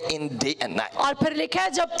meditate therein day and night. और फिर लिखा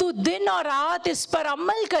है जब तू दिन और रात इस पर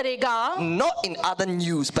अमल करेगा. Not in other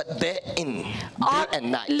news, but therein day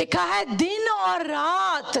and night. लिखा है दिन और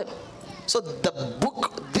रात. So the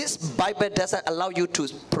book, this Bible doesn't allow you to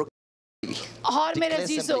proclaim. और मेरे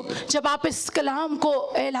अजीजों, जब आप इस कलाम को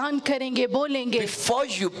ऐलान करेंगे, बोलेंगे, before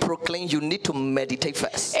you proclaim, you need to meditate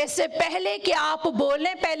first. इससे पहले कि आप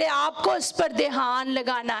बोलें, पहले आपको इस पर ध्यान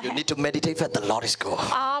लगाना है. You need to meditate first. The Lord is good.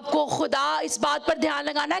 आपको खुदा इस बात पर ध्यान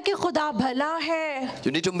लगाना है कि खुदा भला है.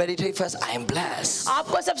 You need to meditate first. I am blessed.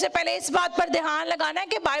 आपको सबसे पहले इस बात पर ध्यान लगाना है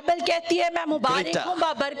कि बाइबल कहती है मैं मुबारक हूँ,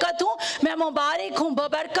 बाबरकत हूँ, मैं मुबारक हूँ,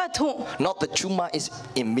 बाबरकत हूँ. Not the tumor is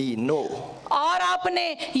in me. No. और आपने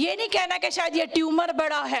ये नहीं कहना कि शायद ये ट्यूमर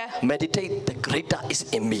बड़ा है. Meditate, the greater is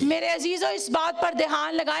in me. मेरे अजीजों, इस बात पर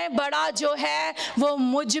ध्यान लगाएं, बड़ा जो है वो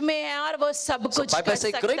मुझ में है और वो सब कुछ कर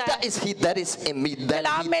सकता है. Greater is he that is in me than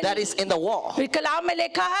he that is in the world. कलाम में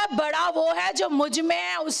लिखा है बड़ा वो है जो मुझ में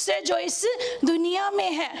है उससे जो इस दुनिया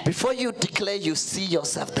में है. Before you declare, you see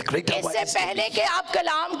yourself the greater one. इससे पहले कि आप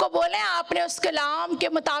कलाम को बोलें, आपने उस कलाम के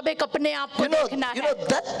मुताबिक अपने आप को देखना है. You know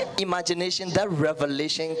that imagination, that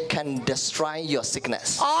revelation can destroy your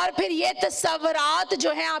sickness. और फिर ये तस्वुरात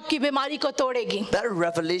जो है आपकी बीमारी को तोड़ेगी. That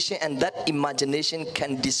revelation and that imagination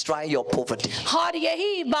can destroy your poverty. और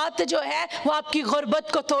यही बात जो है वो आपकी गुर्बत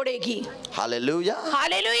को तोड़ेगी. Hallelujah.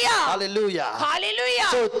 Hallelujah. Hallelujah. Hallelujah.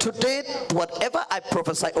 So today, whatever I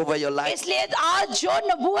prophesy over your life, इसलिए आज जो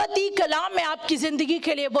नबूवती कलाम मैं आपकी जिंदगी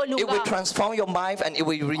के लिए बोलूँगा, it will transform your mind and it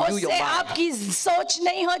will renew your उससे mind. आपकी सोच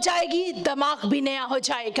नहीं हो जाएगी, दिमाग भी नया हो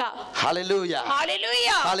जाएगा. Hallelujah.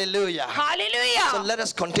 Hallelujah. Hallelujah. Hallelujah. So let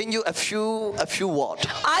us continue a few words.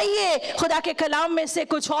 आइए खुदा के कलाम में से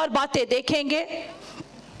कुछ और बातें देखेंगे.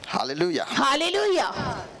 Hallelujah. Hallelujah.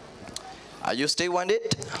 Are you still want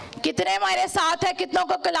it? कितने हमारे साथ है? कितनों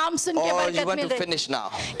को कलाम सुन के Or you बरकत want मिल to रही? finish now?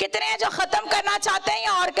 कितने हैं जो खत्म करना चाहते हैं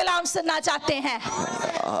या और कलाम सुनना चाहते हैं?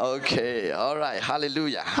 Okay, all right.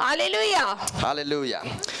 Hallelujah. Hallelujah. Hallelujah.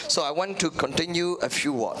 So I want to continue a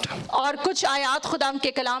few words. और कुछ आयात खुदा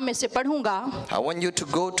के कलाम में से पढ़ूंगा. I want you to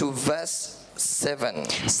go to verse 7.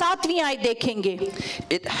 7वीं आयत देखेंगे.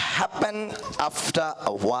 It happened after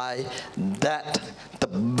a while that the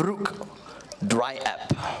brook dried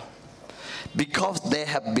up, because there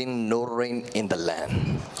have been no rain in the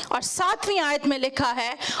land. और 7वीं आयत में लिखा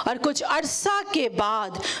है और कुछ अरसा के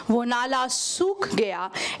बाद वो नाला सूख गया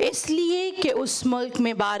इसलिए कि उस मुल्क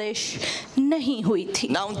में बारिश नहीं हुई थी.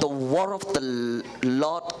 Now the word of the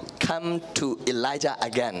Lord come to Elijah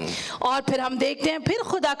again. और फिर हम देखते हैं फिर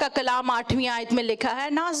खुदा का कलाम 8वीं आयत में लिखा है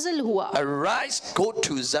नाजिल हुआ Arise, go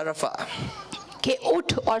to Zarephath, कि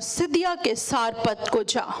उठ और सिदिया के सारपत को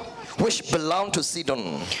जा which belonged to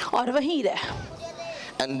Sidon, और वहीं रह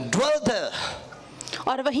and dwell there.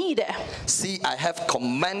 और वहीं रह. See, I have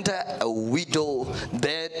commanded a widow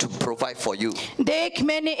there to provide for you. देख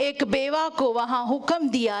मैंने एक बेवा को वहाँ हुक्म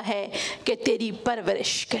दिया है कि तेरी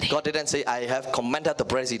परवरिश करे. God didn't say I have commanded the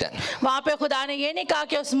president. वहाँ पे खुदा ने ये नहीं कहा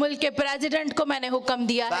कि उस मुल्क के प्रेसिडेंट को मैंने हुक्म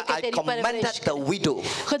दिया है But कि I तेरी commanded परवरिश the करे. widow.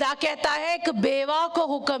 खुदा कहता है एक बेवा को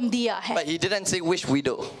हुक्म दिया है. But he didn't say which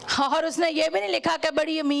widow. और उसने ये भी नहीं लिखा कि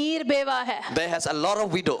बड़ी अमीर बेवा है. There has a lot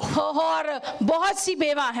of widow. और बहुत सी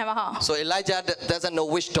बेवा है वहाँ. So Elijah doesn't know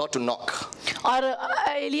which door to knock. और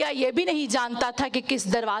एलिया ये भी नहीं जानता था कि किस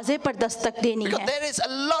दरवाजे पर दस्तक देनी Because है. there is a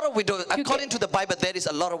lot of widow. According to the Bible, there is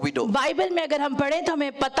a lot of widow. Bible में अगर हम पढ़ें तो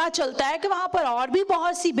हमें पता चलता है कि वहाँ पर और भी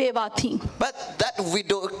बहुत सी बेवा थी. But that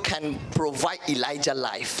widow can provide Elijah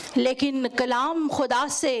life. लेकिन कलाम खुदा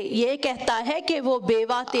से ये कहता है कि वो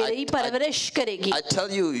बेवा तेरी परवरिश करेगी. I tell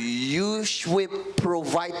you, you will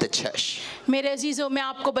provide the church. मेरे अजीजों, मैं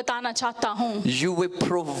आपको बताना चाहता हूँ, You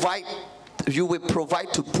will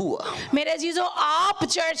provide to poor. मेरे अजीजों, आप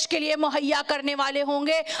चर्च के लिए मुहैया करने वाले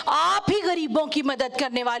होंगे, आप ही गरीबों की मदद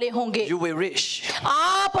करने वाले होंगे. You will rich.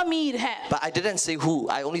 आप अमीर हैं. But I didn't say who.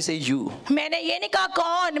 I only say you. मैंने ये नहीं कहा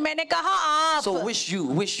कौन, मैंने कहा आप. So which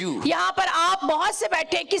you. यहाँ पर आप बहुत से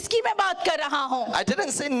बैठे हैं, किसकी मैं बात कर रहा हूँ? I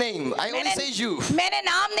didn't say name. I only say you. मैंने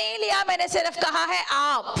नाम नहीं लिया, मैंने सिर्फ कहा है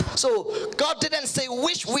आप. So God didn't say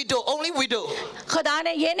which widow, only widow. खुदा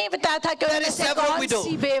ने ये नहीं बताया था कि There उनमें is से several कौन widow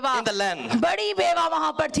सी बेवा, in the land. बड़ी बेवा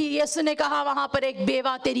वहाँ पर थी. यीशु ने कहा वहाँ पर एक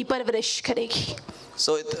बेवा तेरी परवरिश करेगी.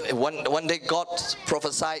 So one day God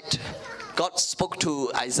prophesied. God spoke to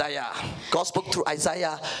Isaiah. God spoke through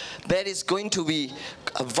Isaiah. There is going to be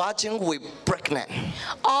a virgin who will be pregnant.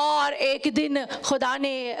 और एक दिन खुदा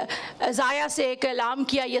ने इज़ाया से एक ऐलान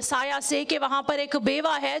किया, यसाया से, कि वहाँ पर एक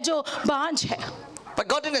बेवा है जो बांझ है. But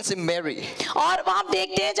God didn't say Mary. और वहाँ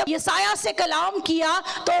देखते हैं जब यसाया से कलाम किया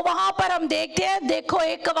तो वहाँ पर हम देखते हैं, देखो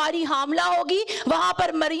एक कवारी हामला होगी. वहाँ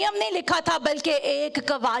पर मरियम नहीं लिखा था बल्कि एक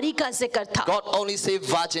कवारी का जिक्र था. God only said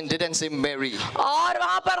virgin, didn't say Mary. और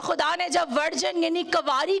वहाँ पर खुदा ने जब वर्जिन यानी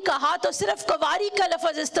कवारी कहा तो सिर्फ कवारी का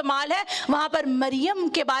लफ्ज इस्तेमाल है. वहाँ पर मरियम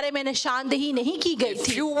के बारे में निशानदेही नहीं की गई If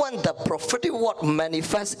थी. you want the prophetic word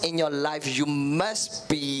manifest in your life, you must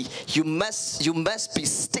be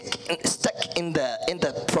stuck in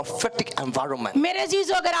the prophetic environment. मेरे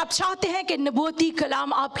अजीजों, अगर आप चाहते हैं कि नबूवती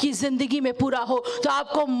कलाम आपकी जिंदगी में पूरा हो तो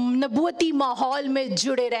आपको नबूवती माहौल में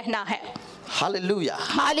जुड़े रहना है. Hallelujah.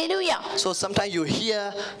 Hallelujah. So sometimes you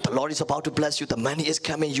hear the Lord is about to bless you, the money is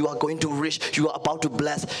coming, you are going to rich, you are about to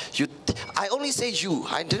bless you. I only say you,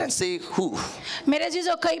 I didn't say who. मेरे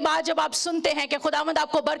अजीजों, कई बार जब आप सुनते हैं कि खुदावंद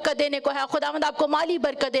आपको बरकत देने को है, खुदावंद आपको माली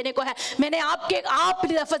बरकत देने को है, मैंने आप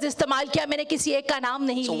लफ्ज इस्तेमाल किया, मैंने किसी एक का नाम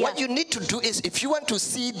नहीं So लिया. what you need to do is, if you want to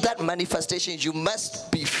see that manifestation, you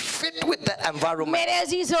must be fit with that environment. मेरे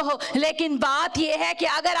अजीजों, लेकिन बात यह है कि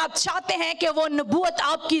अगर आप चाहते हैं कि वो नबूवत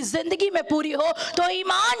आपकी जिंदगी में पूरी हो तो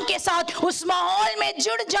ईमान के साथ उस माहौल में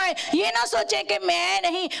जुड़ जाए. ये ना सोचें कि मैं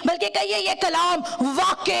नहीं, बल्कि कहिए ये कलाम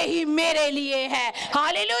वाकई ही मेरे लिए है.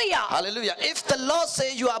 Hallelujah. Hallelujah. If the Lord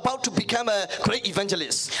say you are about to become a great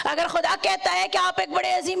evangelist, अगर खुदा कहता है कि आप एक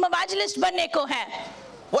बड़े अजीम इवेंजलिस्ट बनने को हैं,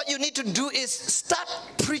 what you need to do is start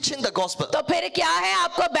preaching the gospel. तो फिर क्या है,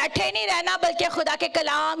 आपको बैठे नहीं रहना बल्कि खुदा के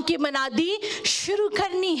कलाम की मनादी शुरू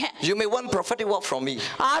करनी है. You may want prophetic word from me.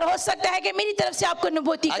 और हो सकता है कि मेरी तरफ से आपको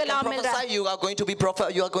नबूवती I can कलाम मिल रहा है. prophesy you are going to be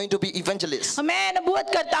prophet, you are going to be evangelist. मैं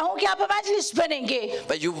नबूवत करता हूँ कि आप इवेंजलिस्ट बनेंगे,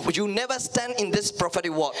 But you never stand in this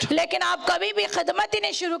prophetic word. लेकिन आप कभी भी खिदमत ही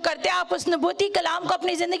नहीं शुरू करते. आप उस नबूवती कलाम को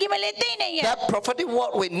अपनी जिंदगी में लेते ही नहीं है. That prophetic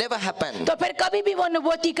word will never happen. तो फिर कभी भी वो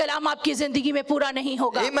नबूवती कलाम आपकी जिंदगी में पूरा नहीं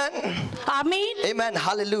होगा. Amen. आमीन. Amen.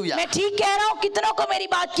 Hallelujah. मैं ठीक कह रहा हूँ? कितनों को मेरी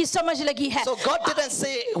बात की समझ लगी है? So God didn't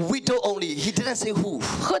say widow only. He didn't say who.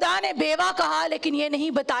 खुदा ने बेवा कहा लेकिन ये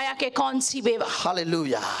नहीं बताया कि कौन सी बेवा.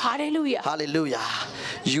 Hallelujah. Hallelujah. Hallelujah.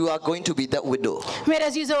 You are going to be that widow. मेरे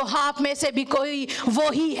अजीजों, आप में से भी कोई वो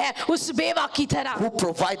ही है उस बेवा की तरह Who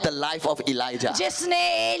provide the life of Elijah. जिसने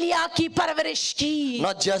एलिया की परवरिश की.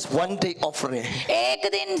 Not just one day offering. एक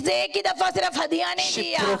दिन से एक ही दफा सिर्फ हदिया नहीं She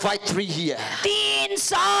दिया. provide 3 years. 3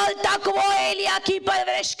 साल तक वो एलिया की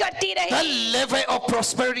परवरिश करती The रही. level of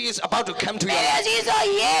prosperity is about to come to your मेरे life. अजीजों,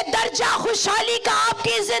 ये दर्जा खुशहाली का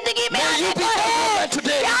आपकी जिंदगी में May आने you be को that है. woman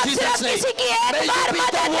today कि in आप Jesus' सिर्फ name. किसी की May एक you बार be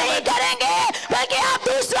मदद that नहीं woman. करेंगे बल्कि आप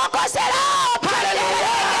दूसरों को सराप करते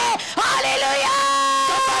रहेंगे. हालेलुया.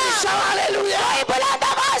 Hallelujah. कोई बुलंद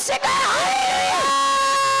आवाज से कहे हालेलुया.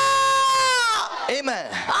 Amen.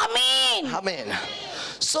 आमीन. Amen.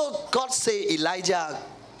 So God say Elijah,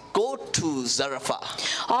 go to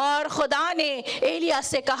Zarephath और खुदा ने एलिया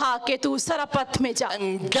से कहा कि तू सरपत में जा.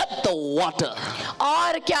 and get the water.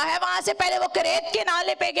 और क्या है, वहां से पहले वो करेत के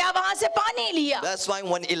नाले पे गया, वहां से पानी लिया. That's why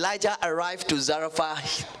when Elijah arrived to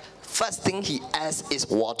Zarephath, first thing he asked is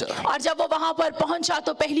water. और जब वो वहां पर पहुंचा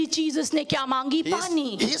तो पहली चीज उसने क्या मांगी?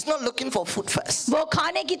 पानी. He's not looking for food first. वो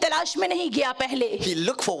खाने की तलाश में नहीं गया, पहले He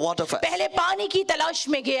looked for water first. पहले पानी की तलाश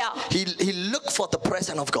में गया. He looked for the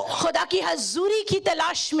presence of God. खुदा की हजूरी की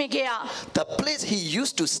तलाश में गया. The place he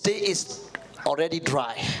used to stay is already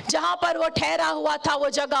dry. जहां पर वो ठहरा हुआ था वो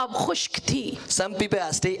जगह खुश्क थी. Some people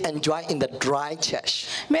are stay enjoy in the dry church.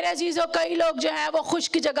 मेरे अजीजों, कई लोग जो है वो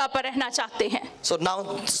खुश्क जगह पर रहना चाहते हैं. So now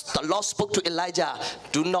the Lord spoke to Elijah,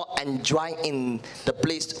 do not enjoy in the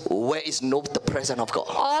place where is no the presence of God.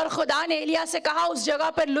 और खुदा ने एलिया से कहा उस जगह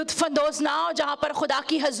पर लुत्फ अंदोज ना हो जहां पर खुदा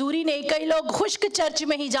की हजूरी नहीं. कई लोग खुश्क चर्च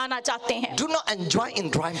में ही जाना चाहते हैं. Do not enjoy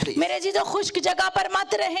in dry place. मेरे अजीजों, खुश्क जगह पर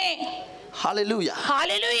मत रहें. Hallelujah.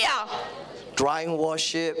 Hallelujah. Dry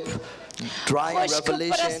worship, dry खुश्क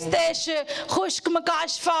revelation. परस्तिश, खुश्क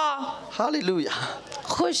मकाशफा. Hallelujah.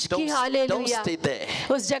 खुश्क की Don't हालेलुया. stay there.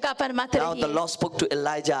 उस जगह पर मत Now the रहिए. Lord spoke to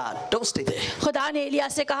Elijah, don't stay there. खुदा ने एलिया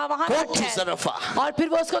से कहा वहां Go मत to ठहर. Zarephath. और फिर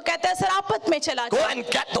वो उसको कहता है सरापत में चला Go जा. and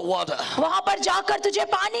get the water. वहां पर जाकर तुझे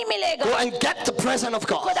पानी Go मिलेगा. and get the presence of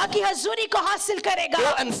God. खुदा की हजूरी को हासिल Go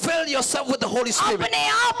करेगा. and fill yourself with the Holy Spirit. अपने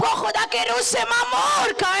आप को खुदा के रूह से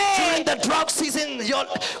मामूर During करे. the drought season,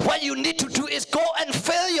 what you need to do is go and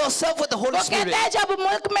fill yourself with the Holy वो Spirit. कहता है जब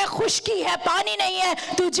मुल्क में खुश्की है, पानी नहीं है,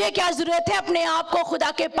 तुझे क्या जरूरत है अपने आप को खुदा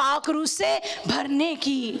खुदा के पाक रूह से भरने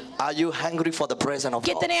की। Are you hungry for the presence of God?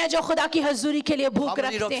 कितने हैं जो खुदा की हजूरी के लिए भूख How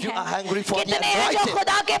many of रखते you are हैं? hungry for the कितने हैं जो anointing?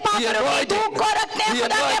 खुदा के पाक The रूह की anointing. धूप को रखते हैं, The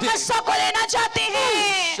खुदा के anointing. मस्सा को लेना चाहते हैं?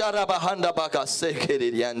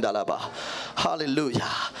 Hallelujah.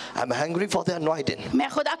 I'm hungry for the anointing. मैं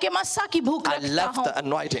खुदा के मस्सा की भूख I रखता love the हूँ,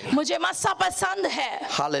 anointing. मुझे मस्सा पसंद है।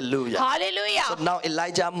 Hallelujah. Hallelujah. So now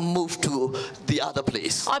Elijah moved to the other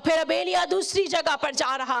place और फिर अब एलिया दूसरी जगह पर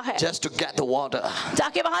जा रहा है just to get the water.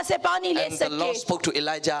 ताकि वहां से पानी ले And the Lord सके। spoke to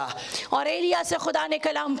Elijah, और एलिया से खुदा ने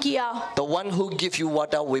कलाम किया, the one who gives you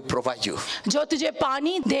water will provide you. जो तुझे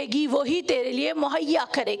पानी देगी वही तेरे लिए मुहैया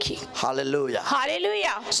करेगी। Hallelujah.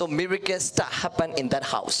 Hallelujah. So miracles start happen in that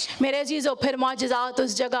house. मेरे अजीजों, फिर मौजज़ात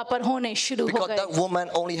उस जगह पर होने शुरू हो Because गए। that woman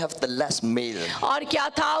only have the last meal. और क्या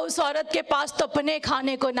था, उस औरत के पास तो अपने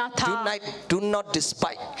खाने को ना था। Do not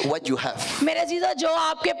despise what you have. मेरे अजीजों, जो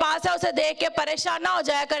आपके पास है उसे देख के परेशान ना हो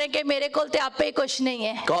जाया करें कि मेरे कोल तो आप पे ही कुछ नहीं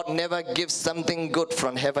है। God never gives something good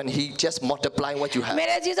from heaven. He just multiply what you have.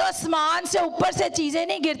 मेरे अजीजों, आसमान से ऊपर से चीजें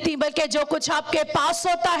नहीं गिरती, बल्कि जो कुछ आपके पास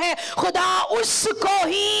होता है खुदा उसको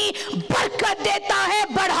ही बरकत देता है,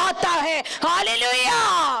 बढ़ाता है। Hallelujah.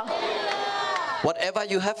 Whatever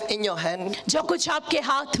you have in your hand, जो कुछ आपके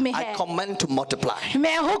हाथ में I है, command to multiply.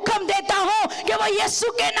 मैं हुक्म देता हूँ कि वो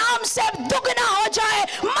यीशु के नाम से दुगना हो जाए,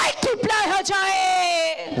 मल्टीप्लाई हो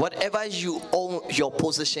जाए। Whatever you own, your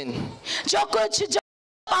possession, जो कुछ जो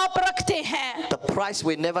आप रखते हैं, the price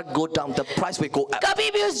will never go down. The price will go up. कभी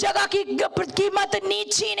भी उस जगह की कीमत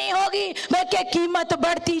नीची नहीं होगी, बल्कि कीमत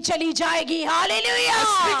बढ़ती चली जाएगी। Hallelujah.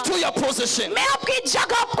 Speak to your possession. मैं आपकी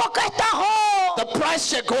जगह को कहता हूँ, The price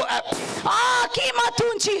shall go up. कीमत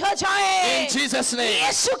ऊंची हो जाए In Jesus' name.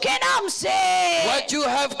 यीशु के नाम से। What you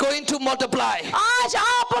have going to multiply. आज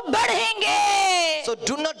आप बढ़ेंगे। So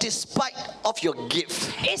do not despise of your gift.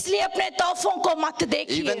 इसलिए अपने तोहफों को मत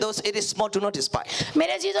देखिए। Even though it is small, do not despise.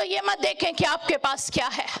 मेरे जीजो, ये मत देखें कि आपके पास क्या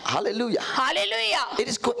है। Hallelujah. Hallelujah. It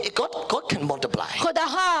is good. God can multiply. खुदा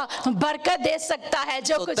हाँ बरकत दे सकता है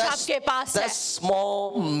जो So कुछ आपके पास है। that's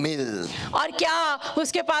small meal. और क्या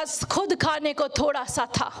उसके पास खुद खाने को थोड़ा सा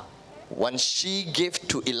था। When she gave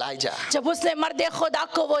to Elijah, जब उसने मर्दे खुदा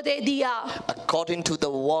को वो दे दिया, according to the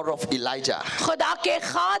word of Elijah, खुदा के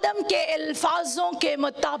खादम के अल्फाजों के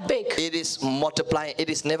मुताबिक, it is multiplying. It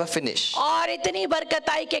is never finished. और इतनी बरकत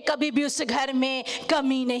आई कि कभी भी उस घर में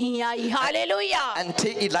कमी नहीं आई। हालेलुया।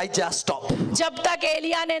 Until Elijah stopped. जब तक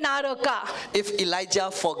एलिया ने ना रोका। If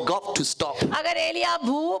Elijah forgot to stop, अगर एलिया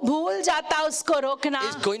भूल जाता उसको रोकना,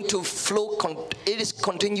 it's going to flow. It is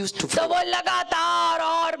continues to तो flow. वो लगातार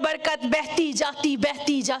और बरकत बहती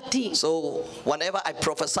जाती। So whenever I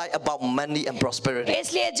prophesy about money and prosperity,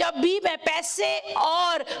 इसलिए जब भी मैं पैसे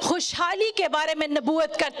और खुशहाली के बारे में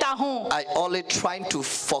नबूवत करता हूँ, I only trying to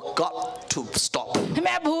forgot to stop.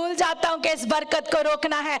 मैं भूल जाता हूँ कि इस बरकत को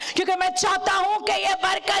रोकना है, क्योंकि मैं चाहता हूँ कि ये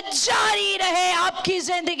बरकत जारी रहे आपकी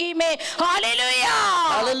जिंदगी में। Hallelujah.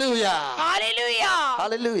 Hallelujah. Hallelujah.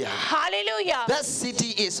 Hallelujah. Hallelujah. That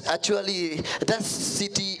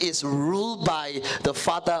city is ruled by the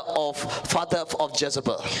father of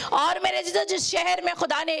Jezebel. और मेरे जीजो, जिस शहर में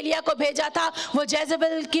खुदा ने एलिया को भेजा था, वो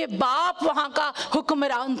जेजबेल के बाप वहाँ का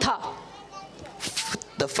हुक्मरान था।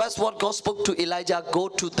 The first word God spoke to Elijah, go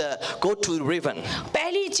to Riven.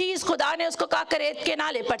 पहली चीज खुदा ने उसको कहा, करेत के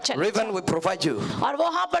नाले पर चल, Riven will provide you. और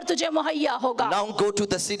वहां पर तुझे मुहैया होगा। Now go to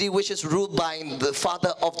the city which is ruled by the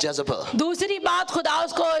father of Jezebel. दूसरी बात, खुदा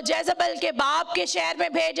उसको जेजबेल के बाप के शहर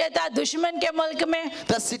में भेज देता, दुश्मन के मुल्क में,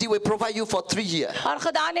 That city will provide you for 3 years. और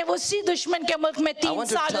खुदा ने उसी दुश्मन के मुल्क में 3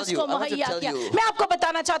 साल उसको मुहैया किया। मैं आपको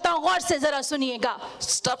बताना चाहता हूँ, गौर से जरा सुनिएगा।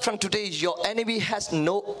 Start from today, your enemy has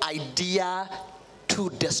no idea to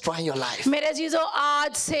destroy your life. मेरे जीजो,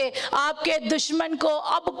 आज से आपके दुश्मन को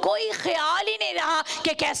अब कोई ख्याल ही नहीं रहा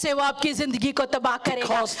कि कैसे वो आपकी जिंदगी को तबाह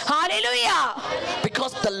करेगा। Hallelujah.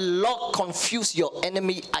 Because the Lord confused your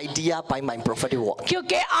enemy idea by my prophetic word.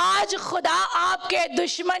 क्योंकि आज खुदा आपके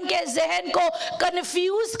दुश्मन के जहन को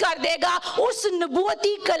कंफ्यूज कर देगा उस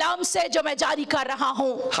नबूवती कलाम से जो मैं जारी कर रहा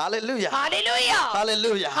हूँ। Hallelujah. Hallelujah.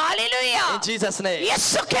 Hallelujah. Hallelujah. In Jesus' name.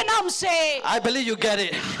 यीशु के नाम से। I believe you get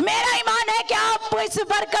it. मेरा ईमान है कि आप इस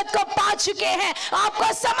बरकत को पा चुके हैं,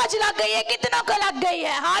 आपको समझ लग गई है, कितनों को लग गई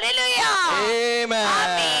है। Hallelujah. Amen.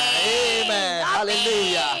 Amen. Amen.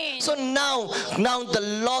 Hallelujah. So now the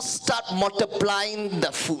Lord start multiplying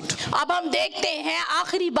the food. अब हम देखते हैं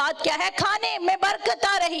आखिरी बात क्या है, खाने में बरकत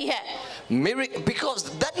आ रही है। Because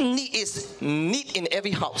that need is need in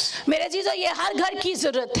every house. मेरे जीजो, ये हर घर की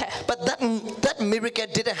जरूरत है। But that miracle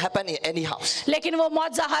didn't happen in any house. लेकिन वो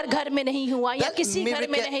मौजज़ा हर घर में नहीं हुआ या किसी घर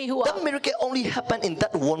में नहीं हुआ. That miracle only happened in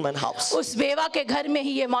that woman's house. उस बेवा के घर में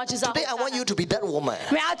ही ये मौजज़ा. Today I want you to be that woman.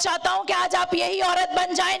 मैं आज चाहता हूँ कि आज आप यही औरत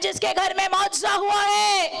बन जाएं जिसके घर में मौजज़ा हुआ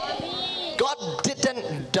है. God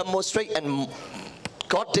didn't demonstrate and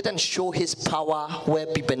God didn't show his power where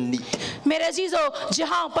people need. मेरे अजीजों,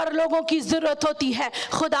 जहाँ पर लोगों की जरूरत होती है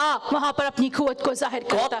खुदा वहाँ पर अपनी कुव्वत को जाहिर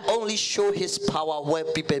करता God है. only show his power where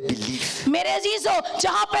people believe. मेरे अजीजों,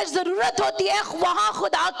 जहाँ पर जरूरत होती है वहाँ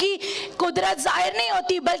खुदा की कुदरत जाहिर नहीं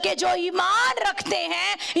होती, बल्कि जो ईमान रखते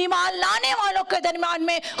हैं, ईमान लाने वालों के दरमियान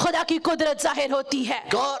में खुदा की कुदरत जाहिर होती है.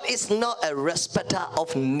 God is not a respecter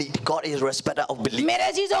of need. God is a respecter of belief. मेरे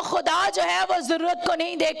अजीजों, खुदा जो है वो जरूरत को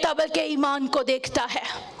नहीं देखता बल्कि ईमान को देखता है.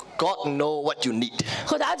 God know what you need.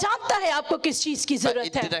 खुदा जानता है आपको किस चीज की But जरूरत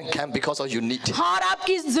it है. didn't come because of your need. हाँ, और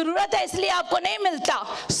आपकी जरूरत है इसलिए आपको नहीं मिलता.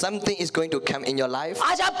 Something is going to come in your life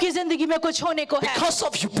आज आपकी जिंदगी में कुछ होने को है because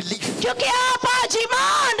of your belief. क्योंकि आप आज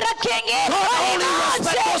ईमान रखेंगे. God only ईमान से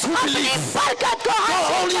respects those who अपनी believe. बरकत को God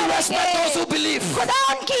हासिल only respects those who करेंगे. believe. खुदा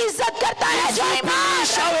उनकी इज्जत करता है जो ईमान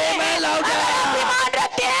shout रखते amen हैं. louder. अगर आप ईमान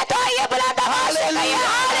रखते हैं तो आइए बुलंद आवाज से कहिए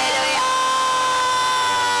hallelujah.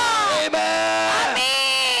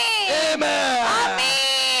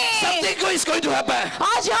 Is going to happen.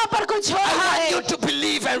 आज यहाँ पर कुछ हो I रहा want है. you to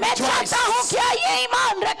believe and मैं rejoice. चाहता हूँ कि आइए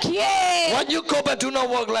ईमान रखिए. When you go, but do not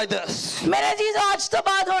walk like this. मेरे जीजो, आज तो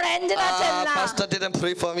बात हो रहा है, इंजना चलना. Pastor didn't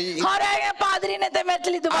pray for me. और पादरी ने तो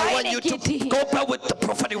मेरे लिए दुआ I ही want नहीं you की to थी. go back with the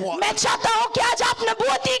prophetic word. मैं चाहता हूँ कि आज आप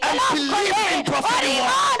नबूवती कलाम believe खोलें in prophetic और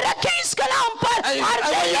ईमान रखें इस कलाम पर And और I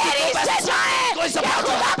want you to दिलेरी go back से to जाएं what is कि about to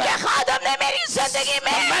खुदा happen. के खादम ने मेरी जिंदगी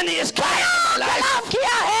में Money is coming in my life. कलाम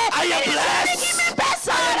किया है. I am मेरी blessed. जिंदगी में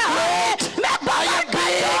पैसा आ रहा है. मैं I am बरकत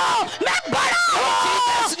big. हूँ. मैं बड़ा हूँ.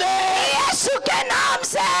 Jesus' name. यीशु के नाम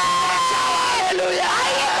से. Hallelujah.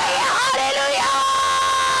 आइए कहिए हालेलुया.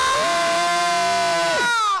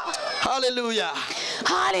 Hallelujah.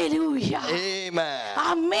 हालेलुया. Amen.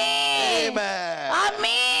 आमीन. Amen.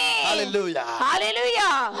 आमीन. Hallelujah.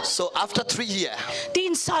 Hallelujah. So after 3 years,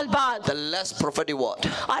 3 साल बाद the last prophetic word,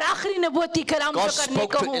 और आखिरी नबूवती कलाम God जो करने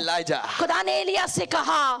spoke को to हूँ, Elijah. खुदा ने एलिया से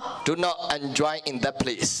कहा Do not enjoy in that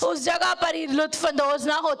place. उस जगह पर ही लुत्फ अंदोज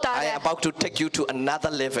ना होता I है. am about to take you to another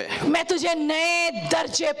level. मैं तुझे नए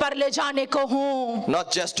दर्जे पर ले जाने को हूँ.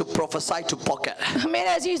 Not just to prophesy to pocket. मेरे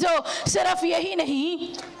अजीजों, सिर्फ यही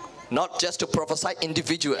नहीं, Not just to prophesy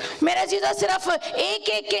individual. मेरे अजीजों, सिर्फ एक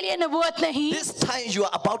एक के लिए नबूवत नहीं. This time you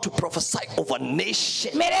are about to prophesy over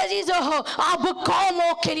nation. मेरे अजीजों, अब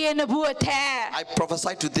कौमों के लिए नबूवत है. I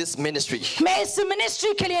prophesy to this ministry. मैं इस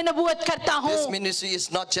मिनिस्ट्री के लिए नबूवत करता This हूँ. ministry is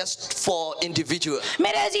not just for individual.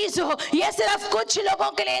 मेरे अजीजों, ये सिर्फ कुछ लोगों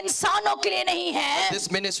के लिए, इंसानों के लिए नहीं है. This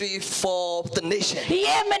ministry is for the nation.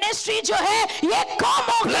 ये मिनिस्ट्री जो है ये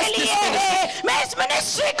कौमों के Bless this लिए है. मैं इस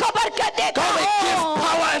मिनिस्ट्री को बरकत देता God will give हूँ.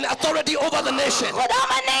 power and authority over the nation. खुदा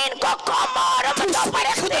ने इनको कौमों और उम्मतों पर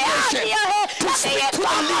इख्तियार दिया है ताकि ये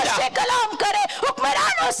कौमों से कलाम करे,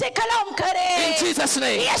 हुक्मरानों से कलाम करे. In Jesus'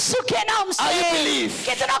 name. यीशु के नाम से. I believe.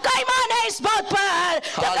 कितनों का ईमान है इस बात पर?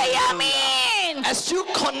 तो कहिए आमीन. As you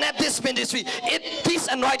connect this ministry, this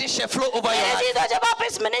anointing shall flow over your मेरे life. जीजो, जब आप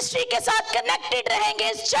इस मिनिस्ट्री के साथ कनेक्टेड रहेंगे,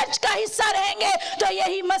 इस चर्च का हिस्सा रहेंगे, तो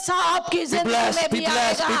यही मसा आपकी जिंदगी में भी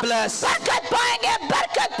आएगा. be blessed. बरकत पाएंगे,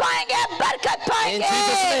 बरकत पाएंगे, बरकत In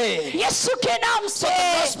Jesus' पाएंगे. name. यीशु के नाम So से.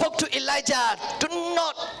 the Lord spoke to Elijah, do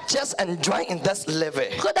not just enjoy in this level.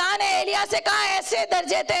 खुदा ने एलिया से कहा ऐसे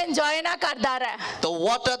दर्जे ते एंजॉय ना कर दारा है. The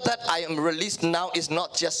water that I am released now is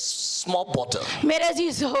not just small bottle. मेरे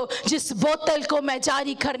अजीजों, जिस बोतल को मैं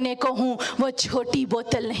जारी करने को हूँ वो छोटी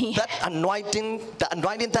बोतल नहीं है. That anointing, the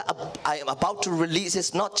anointing that I am about to release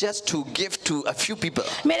is not just to give to a few people.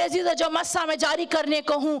 मेरे अजीजों, जो मस्सा मैं जारी करने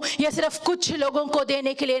को हूँ ये सिर्फ कुछ लोगों को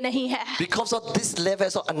देने के लिए नहीं है. Because of this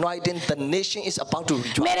levels of anointing, the nation is about to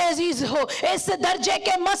rejoice. मेरे अजीजों, इस दर्जे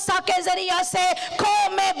के मस्सा के जरिया से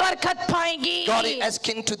कौम में बरकत पाएंगी. God is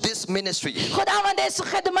asking to this ministry, खुदावंद इस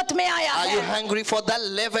खिदमत में आया are you है. hungry for that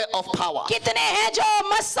level of power? कितने हैं जो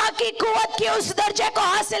मस्सा की कुव्वत की उस दर्जे को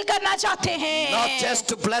हासिल करना चाहते हैं? Not just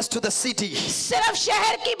to bless to the city, सिर्फ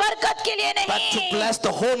शहर की बरकत के लिए but to नहीं, bless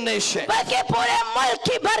the whole nation. बल्कि पूरे मुल्क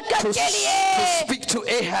की बरकत To के लिए speak to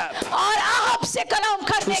Ahab, और आहब से कलाम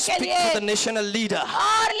to करने के speak to लिए the national leader.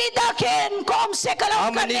 और लिदा के कौम से How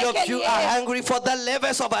कलाम many करने of के you लिए. are hungry for the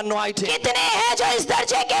levels of anointing? कितने हैं जो इस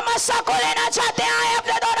दर्जे के मस्सा को लेना चाहते हैं?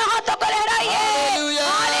 अपने दोनों हाथों को लहराइए. Hallelujah.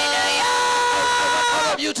 Hallelujah.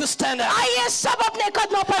 you to stand up आइए सब अपने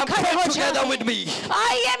कदमों पर and खड़े pray हो together जाएं। with me.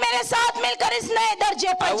 आइए मेरे साथ मिलकर इस नए दर्जे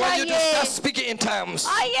I पर want you to जाइए। start speaking in tongues.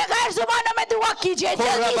 आइए गैर जुबानों में दुआ कीजिए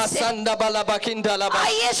जल्दी से। Sanda balaba kindalaba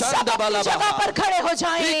आइए सब shanda अपनी जगह balaba. पर खड़े हो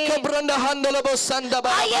जाएं। Ikabranda handalabo sanda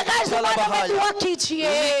balaba. आइए गैर जुबानों में दुआ कीजिए।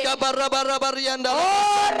 Ikabarabarabariyanda O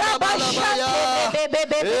rava balaba. शंते bay bay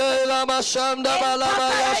bay. Elama shanda balaba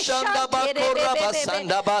ya shanda bakoraba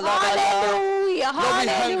sanda balaba. Hallelujah Lord, we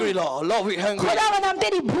hungry, Lord. Lord, we hungry. खुदावंद हम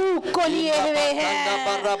तेरी भूख को लिए हुए हैं।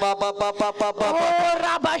 ओ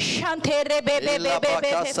रबा शंते रे बे बे बे बे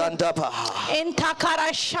बे। इन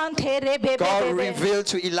थकारा शंते रे बे बे God bay bay. revealed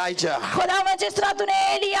to Elijah. खुदावंद जिस तरह तूने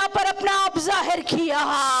एलिया पर अपना आप जाहिर किया।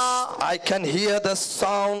 I can hear the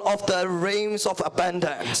sound of the rains of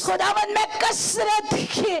abundance. खुदावंद मैं कसरत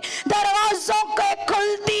के दरवाजों के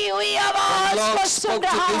खुलती हुई The आवाज Lord को सुन spoke to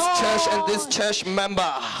रहा this church and हूँ। this church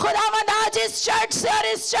member. खुदावंद आज इस चर्च से और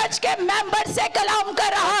इस चर्च के मेंबर से कलाम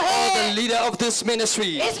कर रहा All the है। leader of this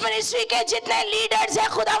ministry. इस मिनिस्ट्री के जितने लीडर्स हैं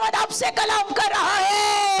खुदावंद आपसे कलाम कर रहा है।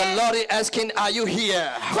 The Lord is asking, are you here?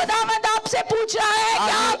 खुदावंद आपसे पूछ रहा है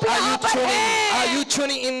कि आप यहाँ पर Are हैं? you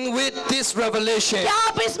tuning in with this revelation? क्या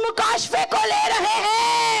आप इस मुकाशफे को ले रहे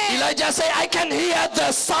हैं? Elijah said, I can hear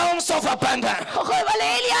the sounds of abundance. खुदावंद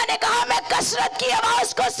एलिया ने कहा मैं कसरत की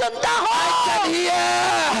आवाज को सुनता I can हूँ।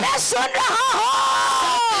 hear. मैं सुन रहा हूँ।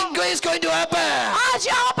 Something is going to happen. आज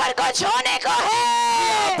यहाँ पर कुछ होने को We are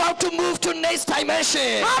है। about to move to next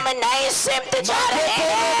dimension. हम नई सिमत जा रहे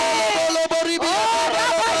हैं।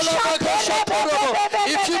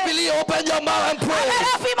 If you believe, open your mouth and pray. अगर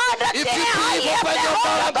आप ईमान रखते If you हैं, believe, आइए open अपने your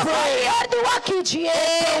होठों mouth को and pray. खोलिए और दुआ कीजिए।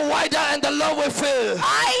 Open wider and the Lord will fill.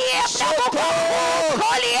 आइए अपने मुंह को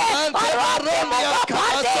खोलिए और वो अपने मुंह को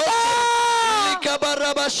भर देगा।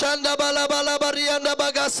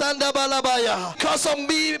 Because of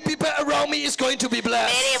me, people around me is going to be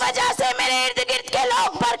blessed. मेरी वजह से मेरे इर्द गिर्द के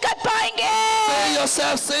लोग बरकत पाएंगे। Say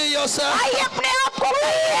yourself, say yourself. आइए अपने आप को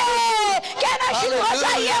कहिए, कहना शुरू हो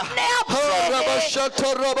जाइए अपने आप से।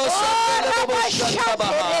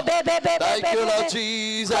 Thank you, Lord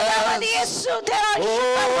Jesus. खुदावंद यीशु तेरा शुक्र हो।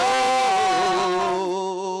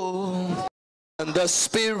 Oh, and the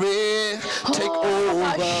Spirit take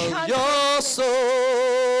over your soul.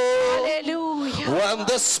 Hallelujah. When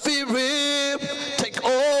the Spirit take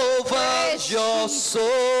over your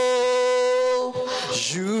soul,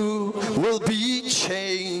 you will be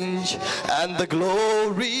changed and the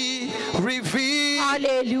glory revealed.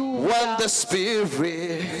 Hallelujah. When the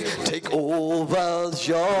Spirit take over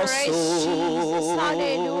your Praise Jesus. soul,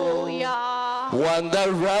 hallelujah. when the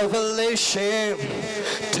revelation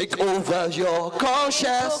take over your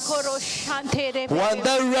conscience, when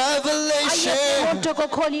the आइए revelation अपने होठों को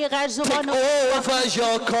खोलिए गैर take जुबानों को। over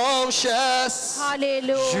your conscience,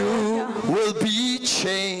 hallelujah. you will be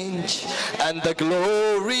changed and the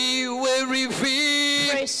glory will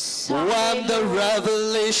reveal. Praise When the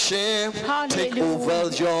revelation take over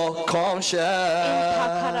your conscience.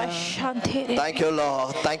 Thank you,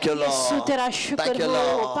 Lord. Thank you, Lord. Thank you,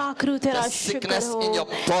 Lord. The sickness in your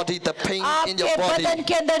body, the pain in your आपके body, बदन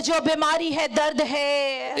के अंदर जो बीमारी है, दर्द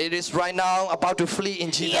है, it is right now about to flee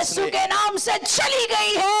in Jesus' Yeshu name. के नाम से चली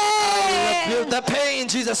गई I rebuke है। the pain in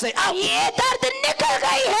Jesus' name. Out. ये दर्द निकल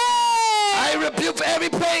गई है। I rebuke every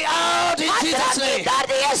pain out in Jesus' name.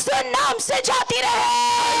 दर्द यीशु नाम से जाती I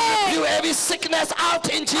रहे। rebuke every sickness out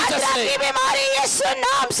in Jesus' की name. बीमारी यीशु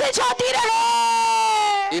नाम से जाती रहे।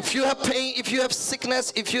 If you have pain, if you have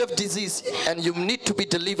sickness, if you have disease, and you need to be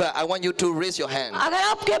delivered, I want you to raise your hand. अगर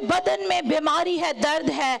आपके बदन में बीमारी है, दर्द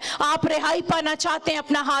है, आप रिहाई पाना चाहते हैं,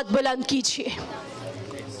 अपना हाथ बुलंद कीजिए।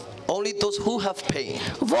 Only those who have pain,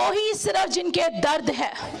 वो ही सिर्फ जिनके दर्द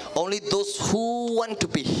है, only those who want to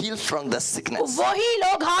be healed from the sickness. वही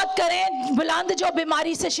लोग हाथ करें बुलंद जो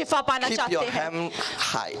बीमारी से शिफा पाना Keep चाहते your हैं। hand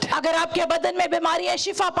high. अगर आपके बदन में बीमारी है,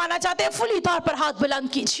 शिफा पाना चाहते हैं, फुली तौर पर हाथ बुलंद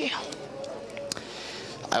कीजिए।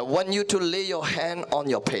 I want you to lay your hand on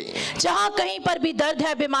your pain. जहाँ कहीं पर भी दर्द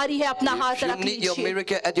है, बीमारी है, अपना हाथ If you रख need your लीजिए।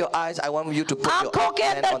 miracle at your eyes, I want you to put your आंखों के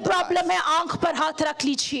hand अंदर on the प्रॉब्लम eyes. है, आंख पर हाथ रख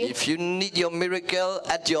लीजिए। If you need your miracle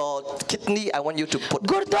at your kidney, I want you to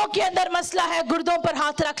गुर्दों के अंदर मसला है, गुर्दों पर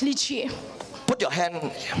हाथ रख लीजिए। put your hand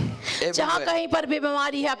जहाँ everywhere. कहीं पर भी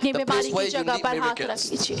बीमारी है, अपनी The बीमारी place where की you जगह need पर हाथ miracles.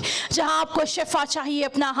 रख लीजिए। जहाँ आपको शिफा चाहिए,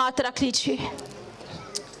 अपना हाथ रख लीजिए।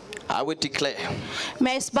 I will declare,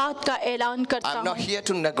 मैं इस बात का ऐलान करता I'm not हूँ, here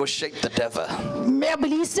to negotiate the devil. मैं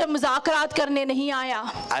इब्लीस से मुज़ाकरात करने नहीं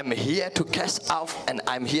आया। I'm here to cast out and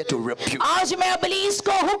I'm here to rebuke. आज मैं इब्लीस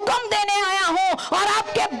को हुक्म देने आया हूँ और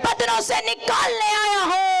आपके बदनों से निकालने आया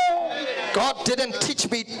हूँ। God didn't teach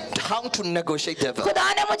me how to negotiate devil. खुदा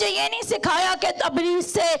ने मुझे ये नहीं सिखाया कि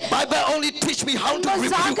इब्लीस से Bible only teach me how to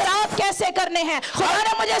rebuke. मुज़ाकरात कैसे करने हैं. खुदा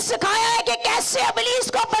ने मुझे सिखाया है कि कैसे इब्लीस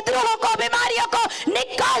को, बदरूहों को, बीमारियों को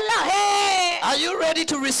निकालना है. Are you ready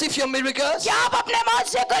to receive your miracles? क्या आप अपने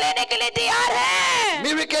मौजज़े को लेने के लिए तैयार हैं?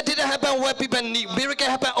 Miracle didn't happen where people need. Miracle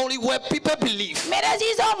happened only where people believe. मेरे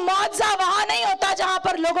अजीजों, मौजज़ा वहाँ नहीं होता जहाँ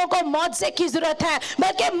पर लोगों को मौजज़े की जरूरत है,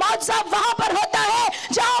 बल्कि मौजज़ा वहाँ पर होता है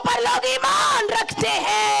जहाँ पर लोग ईमान रखते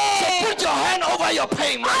हैं. So put your hand over your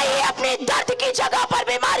pain. आइए अपनी दर्द की जगह पर,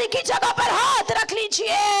 बीमारी की जगह पर हाथ रख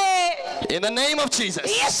लीजिए. In the name of Jesus.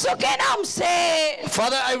 यीशु के नाम से.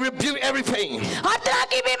 Father, I rebuke every pain. हर तरह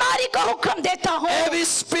की बीमारी को हुक्म देता हूँ. Every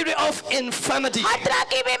spirit of infirmity. हर तरह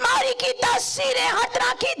की बीमारी की तासीरें, हर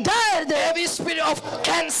तरह की दर्द. Every spirit of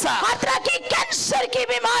cancer. हर तरह की कैंसर की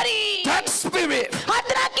बीमारी. That spirit. हर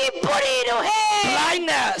तरह की बुरी रूहें.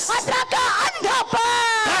 Blindness. हर तरह का अंधापन.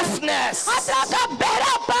 Deafness. हर तरह का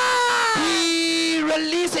बहरापन. Be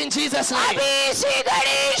released in Jesus' name. अभी इसी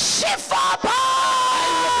घड़ी शिफा पा.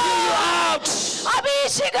 अभी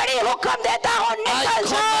इसी घड़ी हुक्म देता हूँ, निकल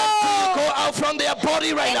जाओ. Go out from their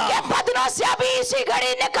body right now. इनके बदनों से अभी इसी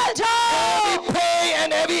घड़ी निकल जाओ. Every pain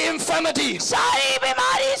and every infirmity. सारी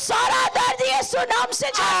बीमारी, सारा दर्द यीशु नाम से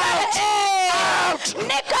जाता है.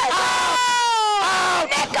 निकल जाओ.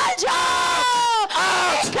 निकल जाओ.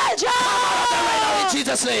 निकल जाओ. In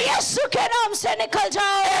Jesus' name. यीशु के नाम से निकल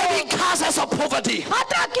जाओ. Every causes of poverty.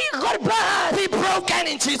 हत्या की गुर्बत Be broken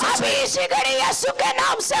in Jesus' अभी name. इसी घड़ी यीशु के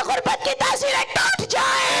नाम से गुर्बत की तासीरें टूट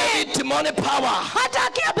जाए. Every demonic power. हत्या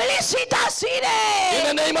की इब्लीसी तासीरें In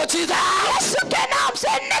the name of Jesus. यीशु के नाम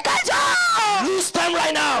से निकल जाओ. Loose them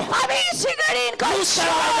right now. अभी इसी घड़ी इनको Loose them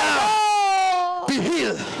छोड़ right now. दो. Be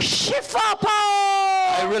healed. शिफा पाओ.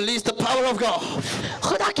 I release the power of God.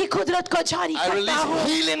 खुदा की कुदरत को जारी I करता release हूँ.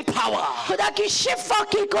 healing power. खुदा की शिफा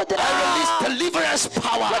की I कुदरत. release deliverance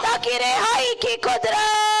power. खुदा की रिहाई की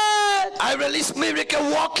कुदरत. I release miracle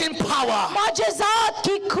walking power मौजज़ात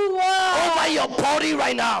की कुव्वत over your body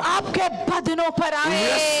right now. आपके बदनों पर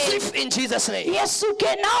आए. Receive in Jesus' name. यीशु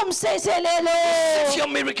के नाम से इसे ले लो. Receive your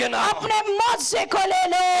miracle now. अपने मौजज़े को ले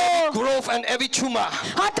लो. Growth and every tumor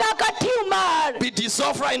हर तरह का tumour be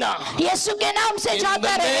dissolved right now. यीशु के नाम से In जाता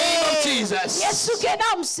the name of रहे. Jesus. यीशु के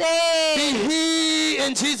नाम से. Be healed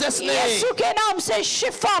in Jesus' name. यीशु के नाम से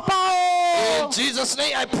शिफा पाओ. In Jesus'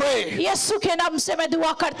 name I pray. यीशु के नाम से मैं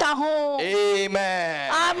दुआ करता हूँ.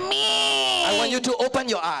 Amen. आमीन. I want you to open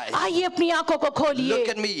your eyes. आइए अपनी आंखों को खोलिए. Look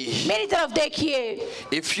at me. मेरी तरफ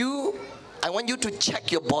देखिए. I want you to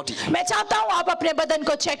check your body. मैं चाहता हूँ आप अपने बदन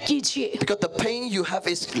को चेक कीजिए. Because the pain you have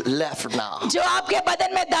is left now. जो आपके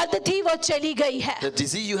बदन में दर्द थी वो चली गई है. The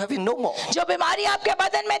disease you have is no more. जो बीमारी आपके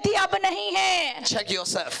बदन में थी अब नहीं है. Check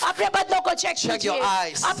yourself. अपने बदनों को चेक Check your कीजिए.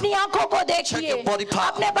 eyes. अपनी आंखों को Check देखिए. your body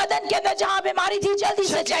part. अपने बदन के अंदर जहाँ बीमारी थी जल्दी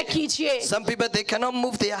से Check चेक it. कीजिए. Some people they cannot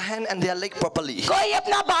move their hand and their leg properly. कोई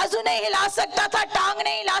अपना बाजू नहीं हिला सकता था, टांग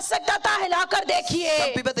नहीं हिला सकता था. हिलाकर देखिए.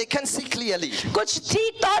 Some people they can't see clearly. कुछ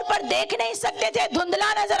ठीक तौर पर देख नहीं सकते थे, धुंधला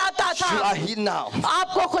नजर आता You था. are healed now.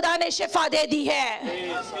 आपको खुदा ने शिफा दे दी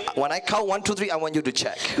है. When I count 1, 2, 3, I want you to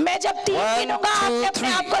check. मैं जब 3 1, गिनूंगा आपने 2,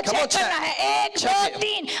 अपने आप को 3. Come on, चेक करना check. है. 1 Check 2 it.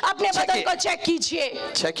 3 अपने Check बदन it. को चेक कीजिए.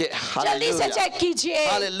 Check it. जल्दी से Hallelujah. चेक कीजिए.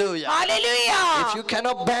 Hallelujah. Hallelujah. If you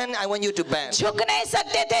cannot bend, I want you to bend. झुक नहीं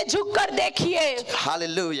सकते थे, झुक कर देखिए.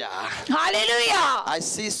 Hallelujah. Hallelujah. I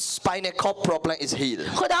see spinal cord problem is healed.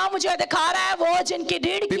 खुदा मुझे दिखा रहा है वो जिनकी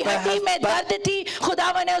रीढ़ की People हड्डी have में back- दर्द थी,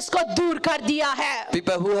 खुदा ने उसको दूर कर दिया है.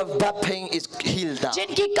 People who have back pain is healed now.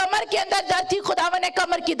 जिनकी कमर के अंदर दर्द थी, खुदा ने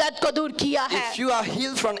कमर की दर्द को दूर किया है. If you are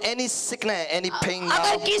healed from any sickness, any pain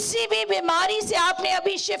अगर now, किसी भी बीमारी से आपने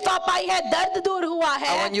अभी शिफा पाई है, दर्द दूर हुआ I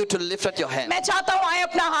है, want you to lift up your hand. मैं चाहता हूँ आए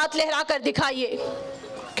अपना हाथ लहरा कर दिखाइए.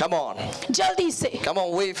 Come on. जल्दी से Come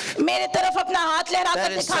on, wave. मेरे तरफ अपना हाथ लहरा There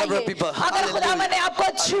कर is several दिखाइए. people. अगर खुदा Hallelujah. ने आपको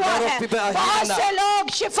छुआ lot of है, people are बहुत healed से लोग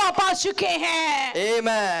शिफा पा चुके हैं.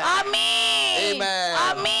 Amen. आमीन. Amen.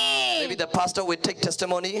 आमीन. Maybe the pastor will take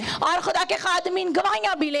testimony. और खुदा के खादमीन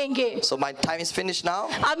गवाहियां भी लेंगे. So my time is finished now.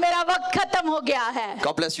 अब मेरा वक्त खत्म हो गया है.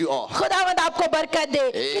 God bless you all. खुदावंद आपको बरकत दे.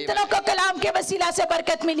 Amen. कितनों को कलाम के वसीला से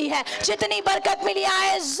बरकत मिली है. जितनी बरकत मिली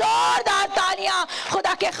है, जोरदार तालियां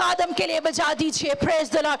खुदा के खादम के लिए बजा दीजिए. Praise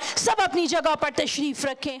the Lord. सब अपनी जगह पर तशरीफ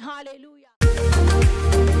रखें. हालेलुया.